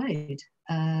Andy died.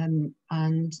 And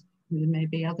there may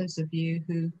be others of you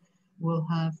who will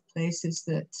have places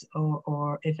that,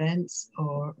 or events,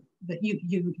 or that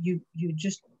you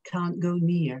just can't go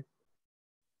near.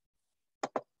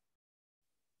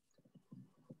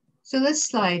 So this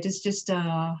slide is just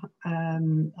a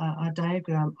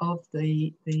diagram of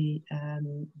the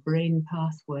brain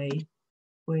pathway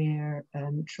where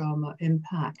trauma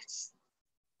impacts.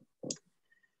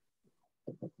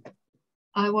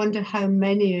 I wonder how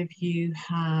many of you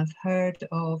have heard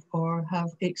of or have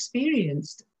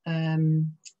experienced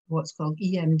what's called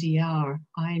EMDR,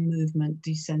 eye movement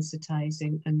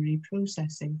desensitizing and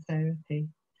reprocessing therapy.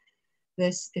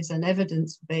 This is an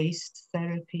evidence-based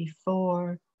therapy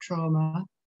for trauma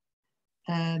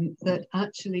that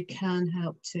actually can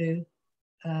help to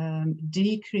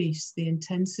decrease the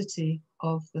intensity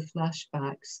of the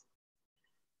flashbacks.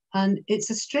 And it's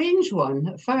a strange one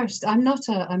at first. I'm not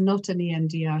an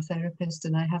EMDR therapist,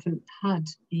 and I haven't had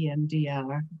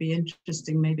EMDR. It'd be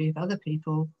interesting maybe if other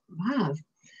people have.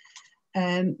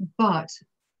 But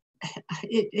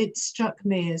it struck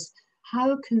me as,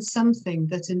 how can something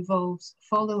that involves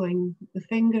following the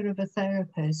finger of a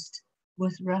therapist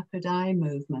with rapid eye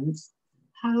movements,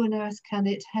 how on earth can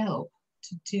it help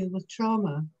to deal with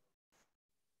trauma?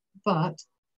 But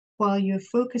while you're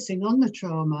focusing on the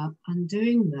trauma and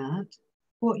doing that,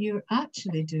 what you're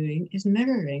actually doing is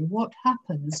mirroring what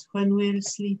happens when we're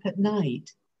asleep at night.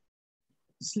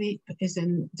 Sleep is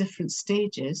in different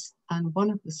stages, and one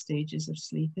of the stages of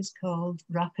sleep is called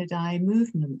rapid eye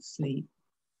movement sleep.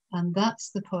 And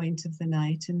that's the point of the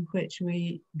night in which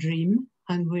we dream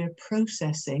and we're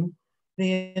processing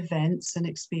the events and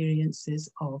experiences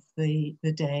of the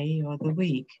day or the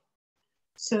week.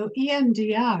 So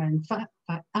EMDR, in fact,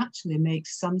 actually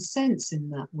makes some sense in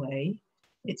that way.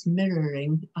 It's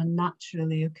mirroring a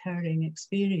naturally occurring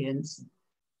experience.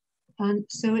 And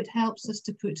so it helps us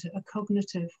to put a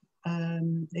cognitive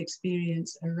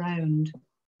experience around,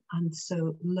 and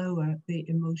so lower the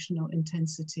emotional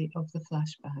intensity of the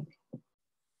flashback.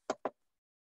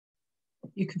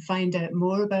 You can find out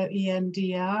more about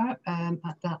EMDR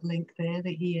at that link there,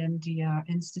 the EMDR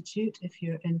Institute, if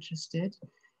you're interested.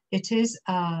 It is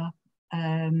a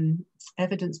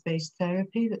evidence-based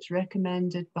therapy that's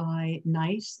recommended by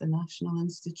NICE, the National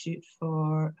Institute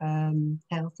for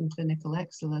Health and Clinical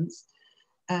Excellence.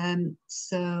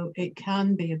 So it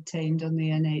can be obtained on the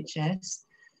NHS.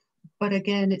 But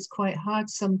again, it's quite hard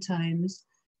sometimes.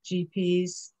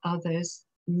 GPs, others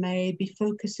may be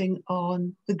focusing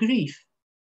on the grief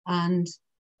and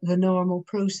the normal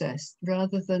process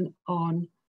rather than on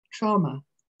trauma.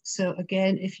 So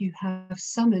again, if you have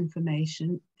some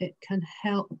information, it can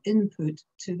help input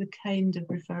to the kind of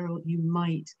referral you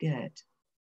might get.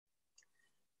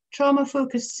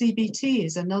 Trauma-focused CBT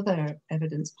is another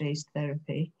evidence-based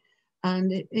therapy,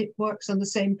 and it works on the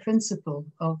same principle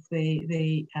of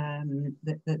the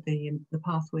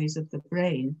pathways of the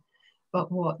brain.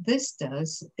 But what this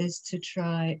does is to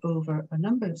try over a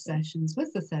number of sessions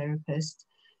with the therapist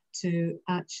to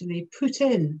actually put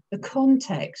in the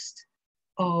context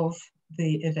of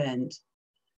the event.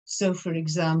 So for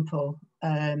example,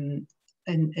 in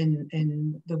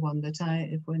the one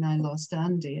that when I lost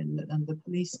Andy and the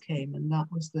police came, and that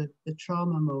was the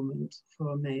trauma moment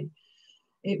for me,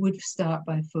 it would start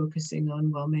by focusing on,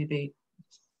 well, maybe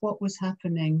what was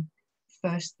happening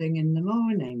first thing in the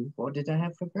morning, what did I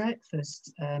have for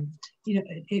breakfast? You know,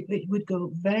 it would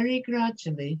go very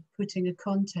gradually, putting a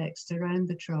context around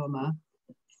the trauma,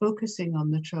 focusing on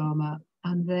the trauma,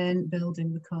 and then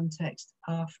building the context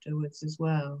afterwards as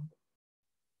well.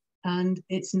 And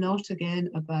it's not, again,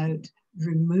 about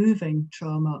removing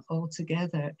trauma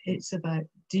altogether. It's about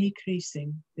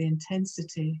decreasing the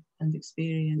intensity and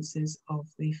experiences of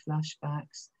the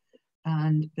flashbacks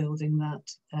and building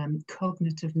that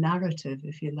cognitive narrative,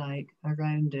 if you like,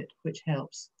 around it, which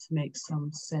helps to make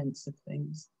some sense of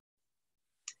things.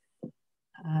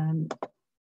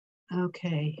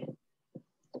 Okay,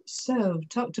 so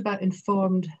talked about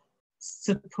informed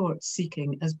support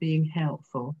seeking as being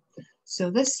helpful. So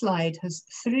this slide has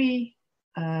three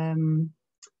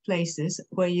places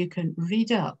where you can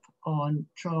read up on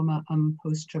trauma and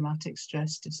post-traumatic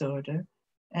stress disorder,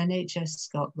 NHS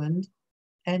Scotland,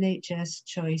 NHS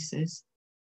Choices,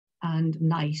 and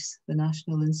NICE, the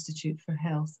National Institute for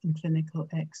Health and Clinical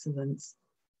Excellence.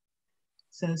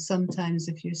 So sometimes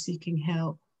if you're seeking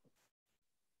help,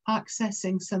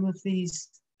 accessing some of these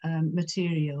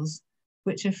materials,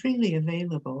 which are freely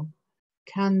available,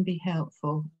 can be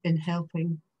helpful in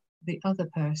helping the other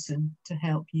person to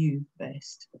help you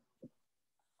best.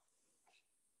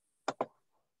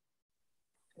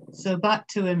 So back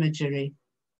to imagery.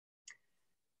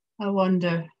 I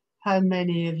wonder how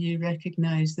many of you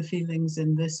recognize the feelings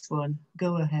in this one.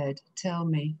 Go ahead, tell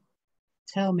me.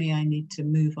 Tell me I need to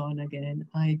move on again.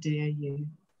 I dare you.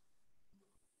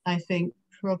 I think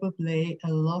probably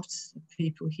a lot of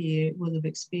people here will have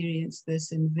experienced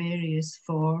this in various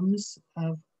forms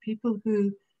of people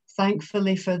who,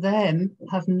 thankfully for them,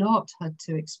 have not had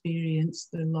to experience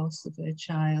the loss of their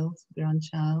child,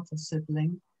 grandchild, or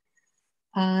sibling.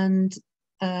 And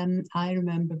I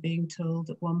remember being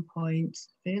told at one point,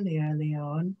 fairly early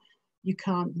on, you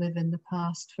can't live in the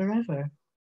past forever.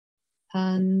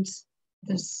 And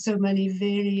there's so many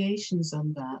variations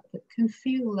on that that can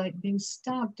feel like being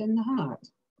stabbed in the heart.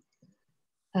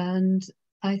 And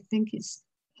I think it's,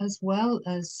 as well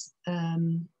as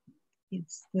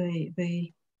it's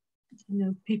the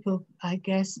people, I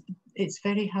guess it's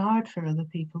very hard for other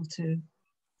people to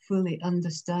fully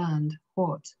understand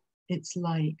what it's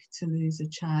like to lose a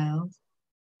child.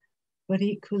 But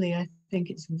equally, I think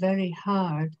it's very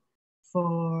hard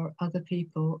for other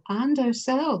people and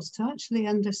ourselves to actually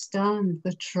understand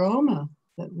the trauma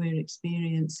that we're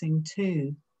experiencing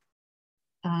too.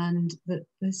 And that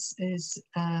this is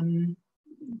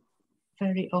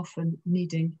very often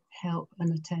needing help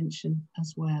and attention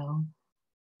as well.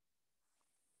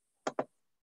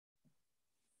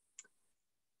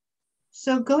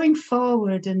 So going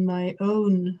forward in my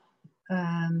own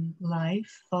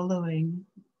life following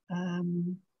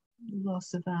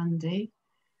loss of Andy,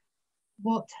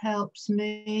 what helps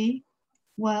me?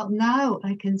 Well, now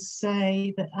I can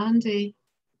say that Andy,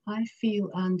 I feel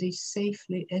Andy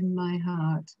safely in my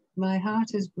heart. My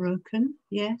heart is broken,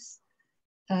 yes,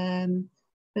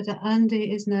 but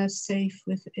Andy is now safe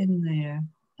within there,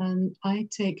 and I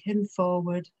take him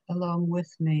forward along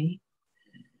with me.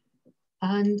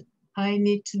 And I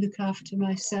need to look after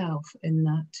myself in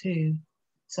that too.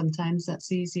 Sometimes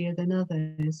that's easier than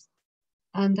others.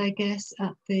 And I guess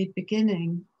at the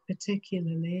beginning,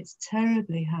 particularly, it's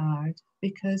terribly hard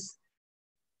because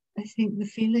I think the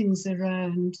feelings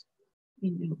around,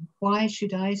 why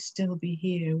should I still be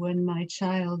here when my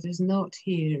child is not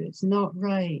here? It's not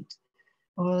right.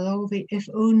 Or all the if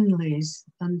onlys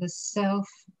and the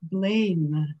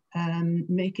self-blame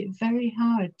make it very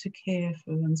hard to care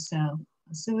for oneself.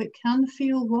 So it can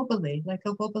feel wobbly, like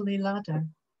a wobbly ladder.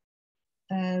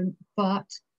 But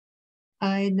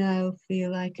I now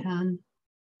feel I can,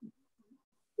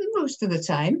 most of the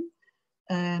time,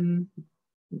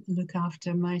 look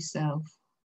after myself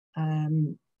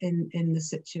in the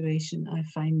situation I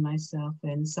find myself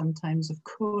in. Sometimes, of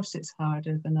course, it's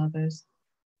harder than others.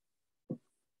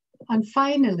 And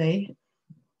finally,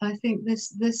 I think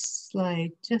this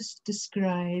slide just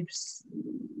describes,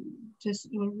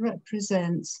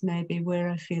 represents maybe where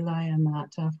I feel I am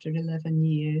at after 11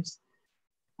 years.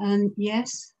 And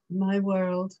yes, my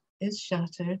world is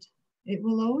shattered. It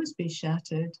will always be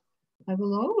shattered. I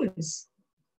will always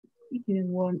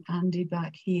want Andy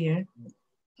back here,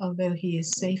 although he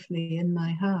is safely in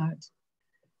my heart.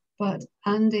 But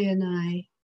Andy and I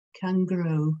can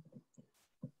grow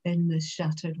in this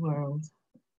shattered world.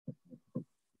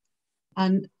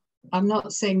 And I'm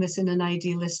not saying this in an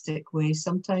idealistic way.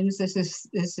 Sometimes this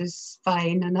is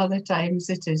fine and other times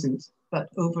it isn't. But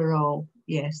overall,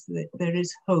 yes, there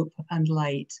is hope and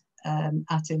light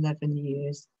at 11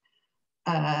 years.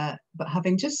 But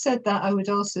having just said that, I would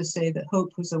also say that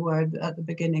hope was a word that at the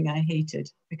beginning I hated,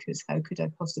 because how could I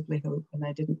possibly hope when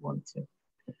I didn't want to?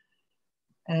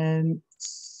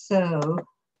 So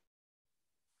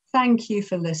thank you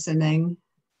for listening,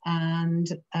 and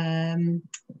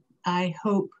I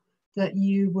hope that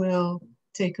you will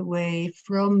take away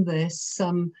from this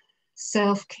some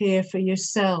self-care for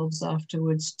yourselves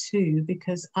afterwards too,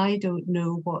 because I don't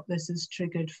know what this has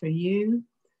triggered for you.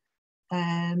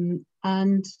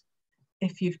 And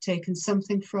if you've taken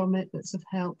something from it that's of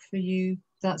help for you,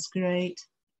 that's great.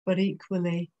 But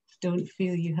equally, don't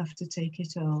feel you have to take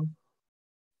it all.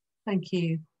 Thank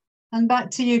you. And back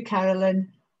to you,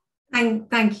 Carolyn.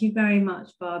 Thank you very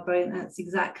much, Barbara. That's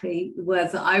exactly the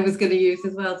words that I was going to use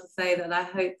as well, to say that I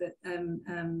hope that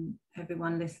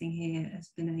everyone listening here has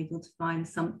been able to find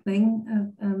something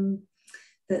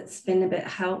that's been a bit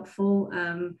helpful.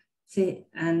 And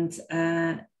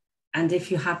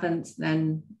if you haven't,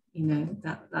 then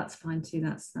that's fine too.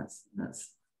 That's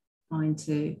fine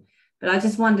too. But I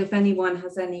just wonder if anyone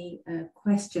has any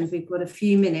questions. We've got a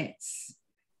few minutes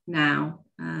now.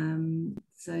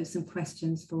 So some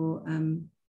questions for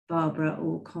Barbara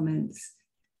or comments.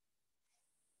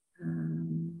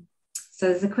 So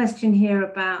there's a question here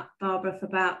about, Barbara,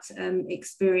 about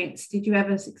experience. Did you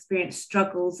ever experience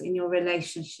struggles in your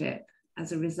relationship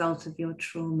as a result of your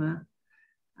trauma?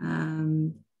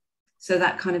 So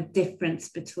that kind of difference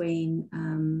between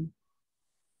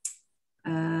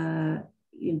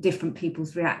different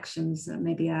people's reactions,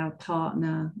 maybe our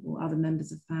partner or other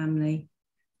members of family,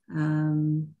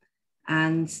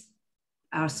 and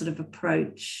our sort of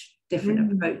approach,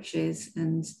 different approaches,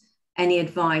 and any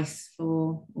advice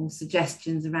for or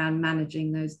suggestions around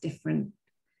managing those different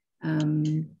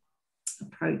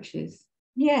approaches?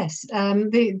 Yes,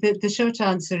 the short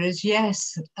answer is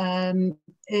yes.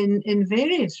 In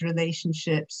various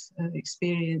relationships, I've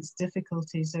experienced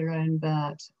difficulties around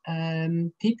that.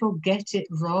 People get it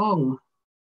wrong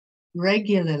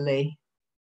regularly,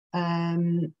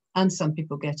 and some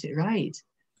people get it right.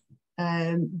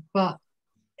 But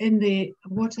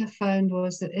what I found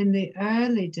was that in the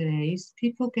early days,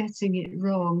 people getting it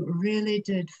wrong really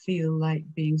did feel like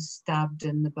being stabbed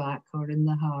in the back or in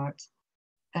the heart,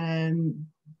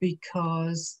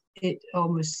 because it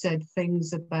almost said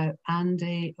things about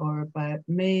Andy or about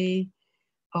me,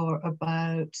 or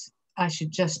about I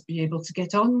should just be able to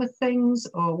get on with things,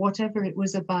 or whatever it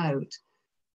was about.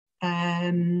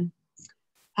 And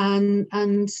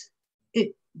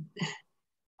it,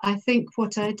 I think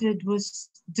what I did was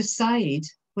decide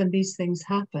when these things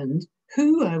happened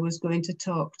who I was going to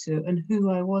talk to and who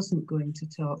I wasn't going to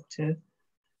talk to.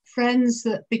 Friends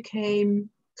that became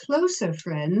closer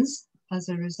friends as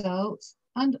a result,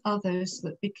 and others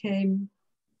that became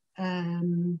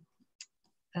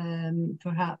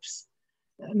perhaps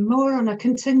more on a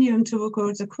continuum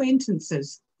towards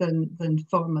acquaintances than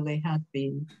formerly had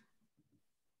been.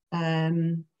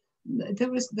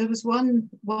 There was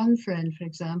one friend, for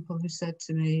example, who said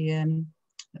to me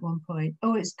at one point,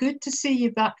 "Oh, it's good to see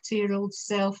you back to your old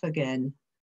self again."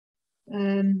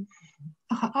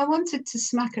 I wanted to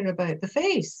smack her about the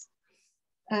face.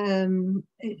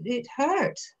 It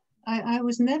hurt. I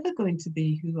was never going to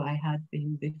be who I had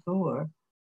been before,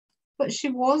 but she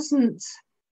wasn't.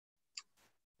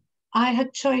 I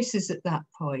had choices at that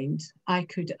point. I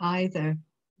could either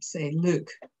say, "Look,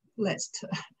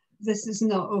 this is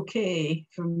not okay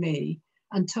for me,"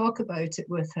 and talk about it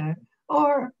with her,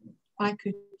 or I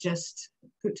could just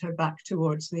put her back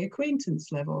towards the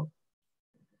acquaintance level.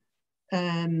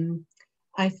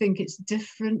 I think it's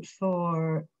different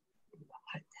for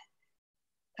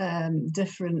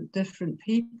different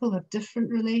people have different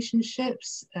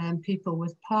relationships, people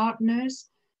with partners.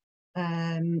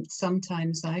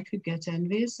 Sometimes I could get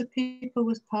envious of people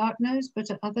with partners,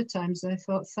 but at other times I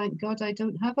thought, thank God I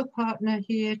don't have a partner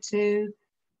here too,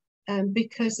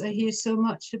 because I hear so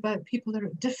much about people that are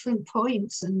at different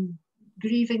points and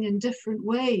grieving in different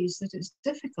ways that it's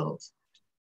difficult.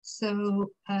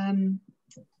 So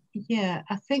yeah,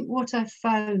 I think what I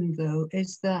found though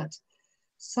is that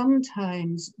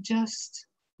sometimes just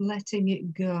letting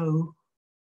it go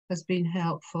has been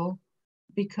helpful,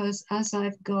 because as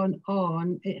I've gone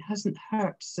on, it hasn't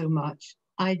hurt so much.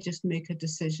 I just make a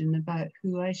decision about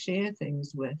who I share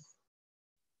things with.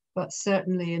 But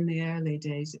certainly in the early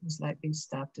days, it was like being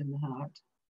stabbed in the heart.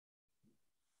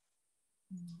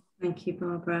 Thank you,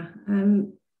 Barbara.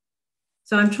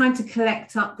 So I'm trying to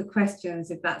collect up the questions,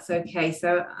 if that's okay.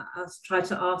 So I'll try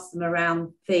to ask them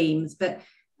around themes, but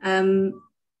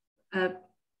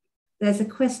there's a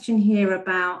question here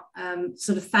about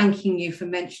sort of thanking you for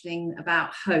mentioning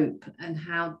about hope and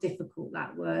how difficult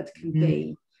that word can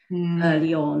be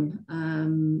early on.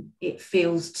 It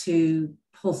feels too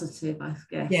positive, I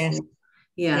guess. Yes.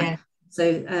 Yeah.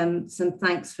 So some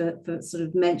thanks for sort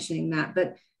of mentioning that.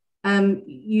 But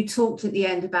you talked at the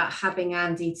end about having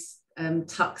Andy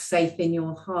tucked safe in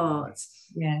your heart.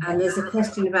 Yeah. And there's a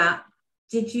question about,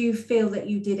 did you feel that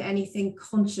you did anything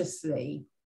consciously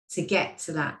to get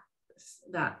to that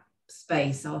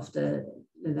space after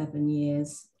 11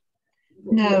 years?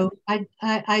 No,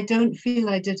 I don't feel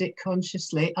I did it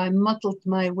consciously. I muddled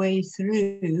my way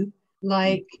through,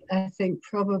 like I think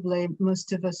probably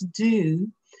most of us do.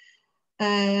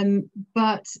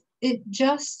 But it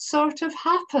just sort of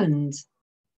happened.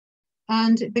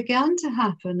 And it began to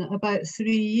happen about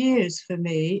 3 years for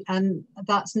me. And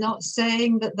that's not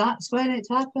saying that that's when it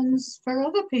happens for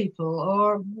other people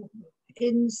or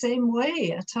in the same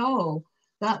way at all.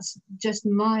 That's just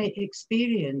my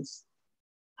experience.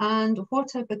 And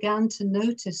what I began to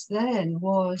notice then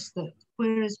was that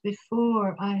whereas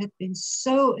before I had been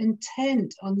so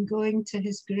intent on going to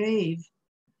his grave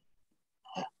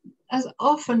as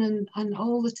often and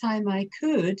all the time I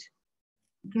could,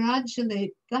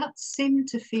 gradually that seemed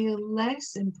to feel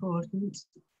less important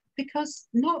because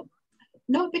not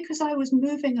because I was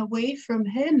moving away from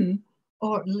him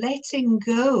or letting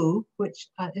go, which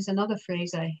is another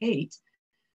phrase I hate,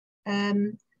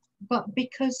 but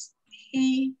because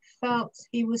he felt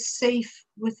he was safe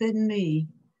within me,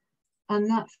 and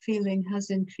that feeling has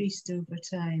increased over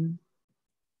time.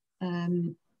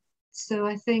 So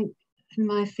I think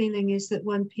my feeling is that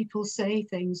when people say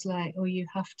things like, oh, you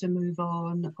have to move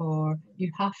on or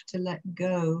you have to let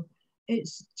go,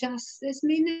 it's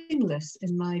meaningless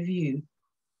in my view.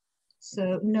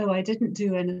 So no, I didn't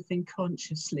do anything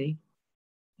consciously,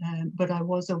 but I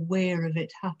was aware of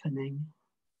it happening.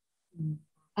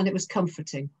 And it was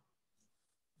comforting.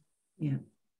 Yeah,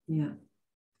 yeah.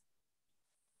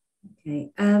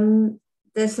 Okay.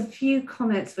 There's a few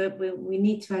comments, we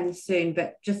need to end soon,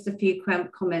 but just a few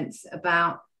comments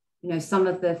about, some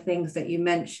of the things that you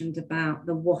mentioned about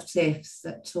the what ifs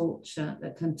that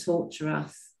can torture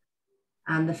us,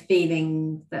 and the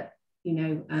feeling that,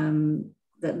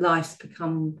 that life's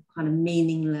become kind of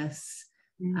meaningless.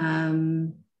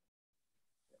 Mm.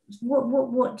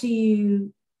 What do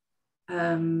you,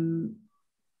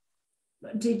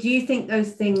 do you think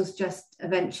those things just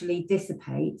eventually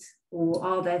dissipate, or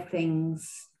are there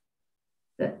things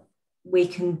that we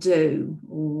can do,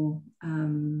 or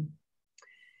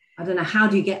I don't know, how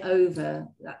do you get over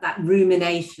that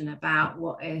rumination about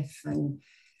what if and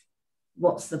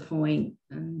what's the point?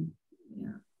 And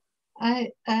yeah,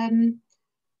 I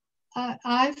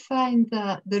find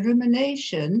that the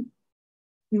rumination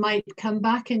might come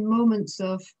back in moments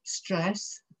of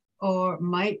stress, or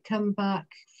might come back,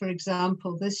 for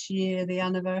example, this year, the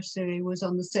anniversary was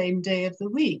on the same day of the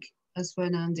week as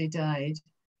when Andy died.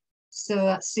 So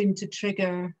that seemed to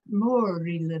trigger more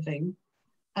reliving.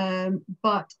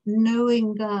 But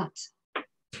knowing that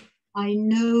I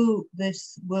know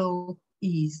this will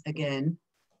ease again,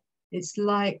 it's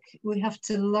like we have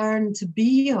to learn to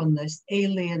be on this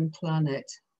alien planet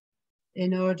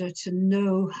in order to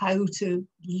know how to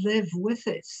live with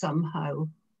it somehow.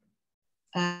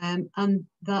 And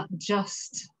that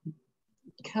just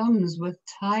comes with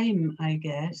time, I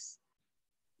guess.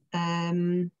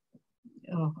 Oh,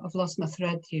 I've lost my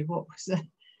thread here. What was it?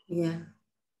 Yeah.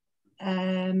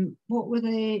 What were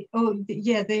they? Oh,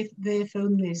 yeah, the if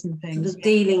onlys and things. Sort of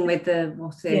dealing with the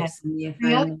what ifs. Yeah. And the if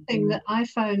The other only. thing that I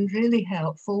found really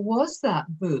helpful was that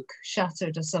book,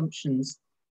 Shattered Assumptions,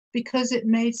 because it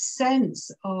made sense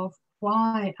of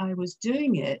why I was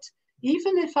doing it.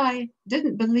 Even if I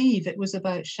didn't believe it was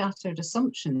about shattered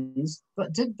assumptions,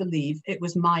 but did believe it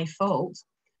was my fault,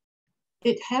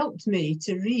 it helped me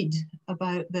to read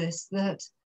about this, that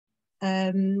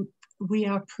we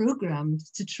are programmed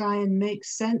to try and make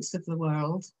sense of the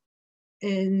world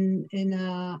in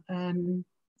a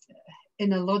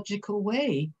logical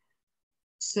way.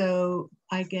 So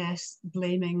I guess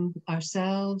blaming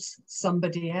ourselves,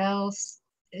 somebody else,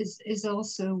 is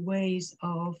also ways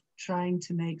of trying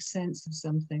to make sense of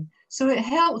something. So it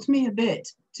helped me a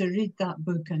bit to read that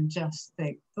book and just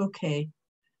think, okay,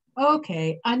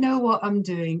 I know what I'm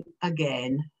doing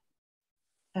again.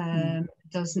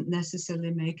 Doesn't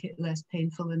necessarily make it less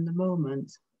painful in the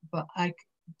moment, but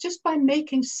just by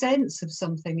making sense of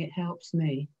something, it helps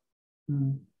me.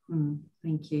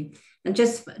 Thank you. And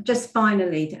just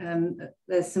finally,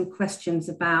 there's some questions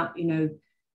about,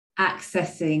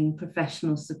 accessing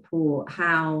professional support,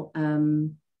 how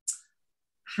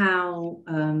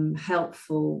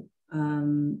helpful,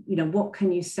 what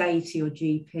can you say to your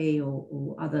GP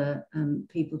or other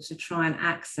people to try and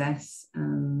access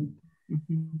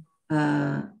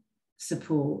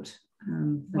support?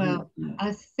 Well,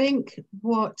 I think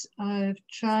what I've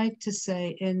tried to say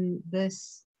in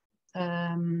this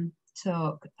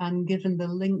talk, and given the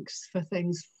links for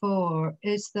things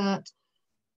is that,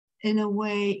 in a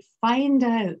way, find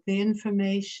out the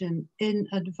information in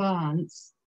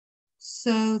advance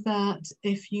so that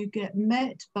if you get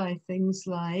met by things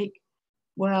like,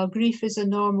 well, grief is a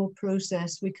normal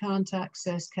process. We can't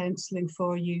access counselling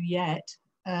for you yet.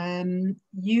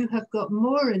 You have got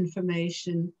more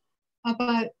information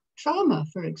about trauma,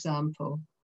 for example,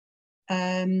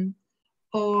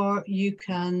 or you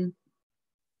can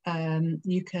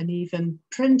even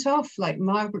print off, like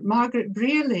Margaret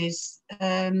Brearley's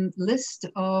list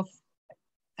of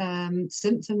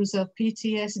symptoms of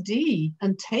PTSD,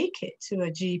 and take it to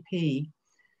a GP.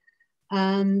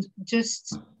 And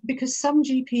just because some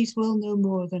GPs will know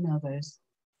more than others,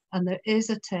 and there is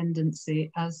a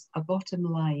tendency as a bottom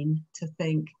line to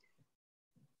think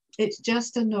it's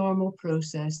just a normal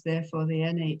process, therefore the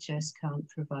NHS can't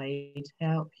provide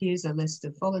help. Here's a list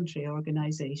of voluntary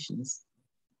organisations.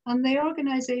 And the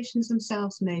organisations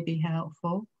themselves may be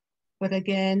helpful, but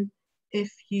again,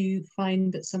 if you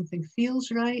find that something feels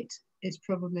right, it's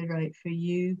probably right for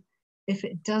you. If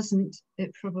it doesn't,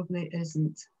 it probably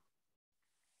isn't.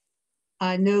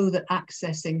 I know that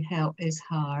accessing help is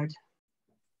hard.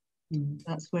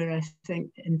 That's where I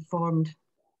think informed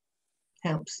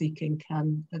help seeking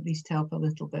can at least help a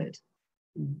little bit.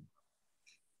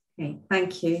 Okay,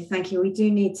 thank you. Thank you. We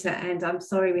do need to end. I'm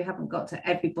sorry we haven't got to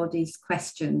everybody's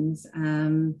questions,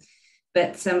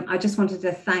 but I just wanted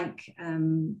to thank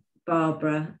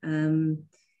Barbara and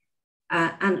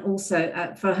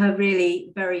also for her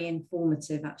really very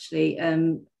informative, actually,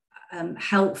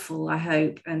 helpful, I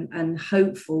hope, and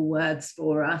hopeful words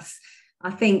for us. I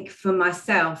think for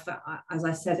myself, as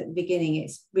I said at the beginning,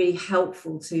 it's really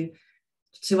helpful to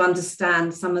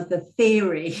understand some of the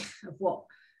theory of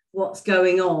what's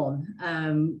going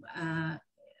on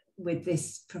with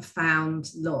this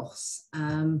profound loss,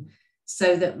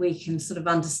 so that we can sort of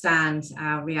understand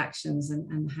our reactions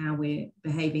and how we're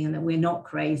behaving, and that we're not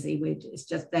crazy.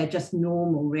 They're just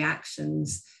normal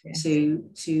reactions. Yes.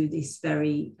 to this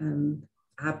very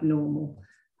abnormal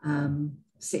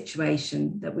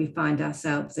situation that we find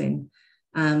ourselves in.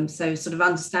 So sort of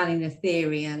understanding the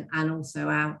theory and also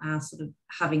our sort of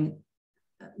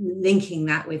linking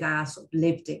that with our sort of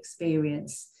lived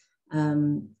experience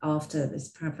after this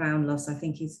profound loss, I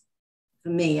think is, for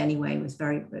me anyway, it was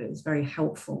very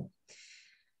helpful.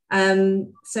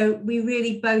 So we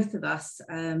really, both of us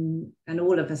and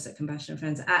all of us at Compassionate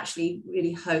Friends, actually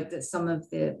really hope that some of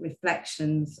the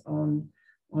reflections on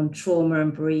trauma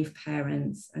and bereaved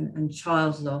parents and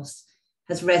child loss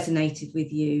has resonated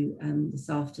with you this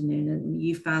afternoon, and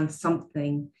you found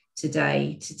something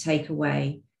today to take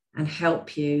away and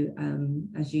help you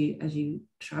as you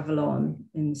travel on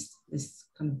in this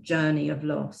kind of journey of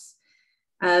loss.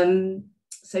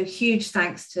 So huge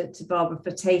thanks to Barbara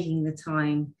for taking the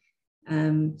time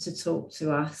to talk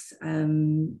to us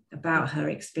about her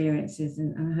experiences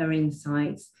and her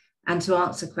insights, and to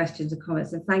answer questions and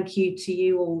comments. And thank you to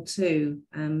you all too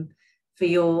for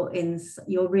your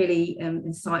really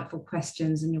insightful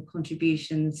questions and your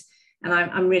contributions. And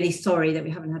I'm really sorry that we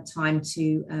haven't had time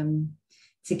to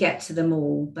get to them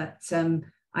all, but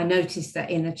I noticed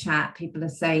that in the chat people are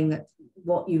saying that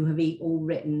what you have all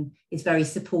written is very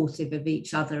supportive of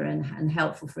each other and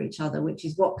helpful for each other, which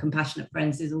is what Compassionate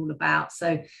Friends is all about.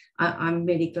 So I'm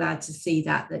really glad to see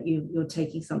that you're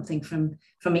taking something from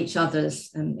each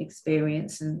other's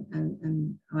experience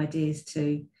and ideas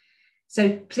too.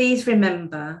 So please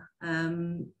remember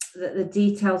that the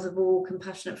details of all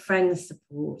Compassionate Friends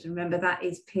support, and remember that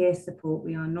is peer support,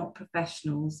 we are not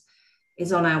professionals,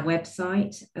 is on our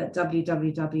website at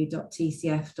www.tcf.org.uk.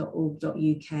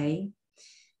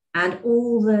 And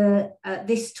all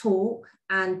this talk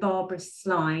and Barbara's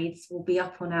slides will be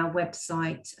up on our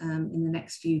website in the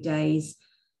next few days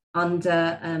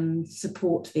under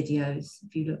support videos.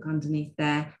 If you look underneath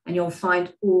there, and you'll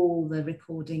find all the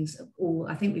recordings of all,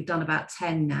 I think we've done about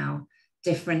 10 now,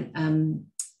 different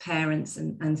parents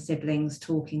and siblings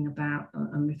talking about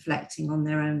and reflecting on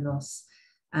their own loss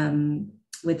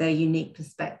with their unique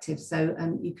perspective. So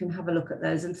you can have a look at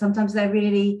those, and sometimes they're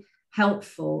really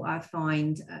helpful. I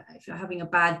find if you're having a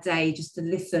bad day, just to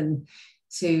listen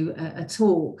to a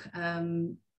talk,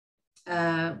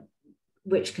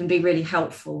 which can be really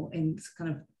helpful in kind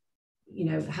of,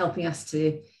 helping us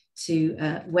to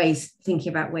thinking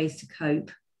about ways to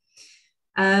cope.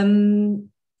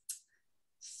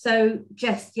 So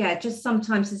just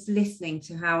sometimes just listening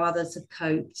to how others have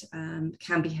coped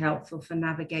can be helpful for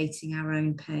navigating our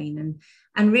own pain,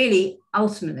 and really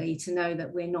ultimately to know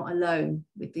that we're not alone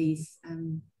with these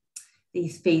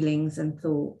feelings and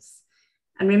thoughts.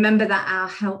 And remember that our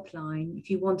helpline,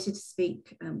 if you wanted to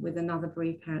speak with another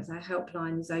bereaved parent, our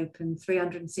helpline is open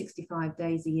 365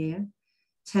 days a year,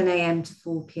 10 a.m. to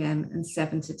 4 p.m. and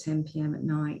 7 to 10 p.m. at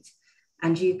night.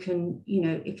 And you can, you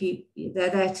know, they're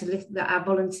there to listen. Our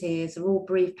volunteers are all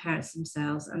bereaved parents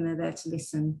themselves, and they're there to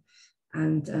listen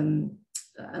and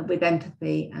with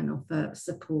empathy and offer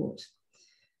support.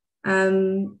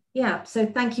 Yeah, so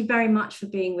thank you very much for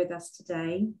being with us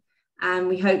today. And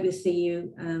we hope we'll see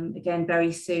you again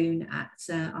very soon at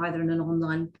either an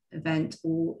online event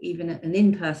or even at an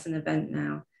in-person event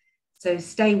now. So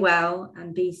stay well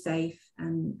and be safe,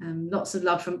 and lots of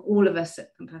love from all of us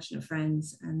at Compassionate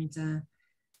Friends. And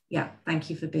yeah, thank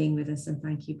you for being with us, and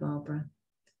thank you, Barbara.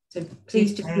 So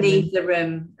please just leave the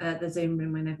room, the Zoom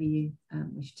room, whenever you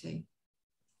wish to.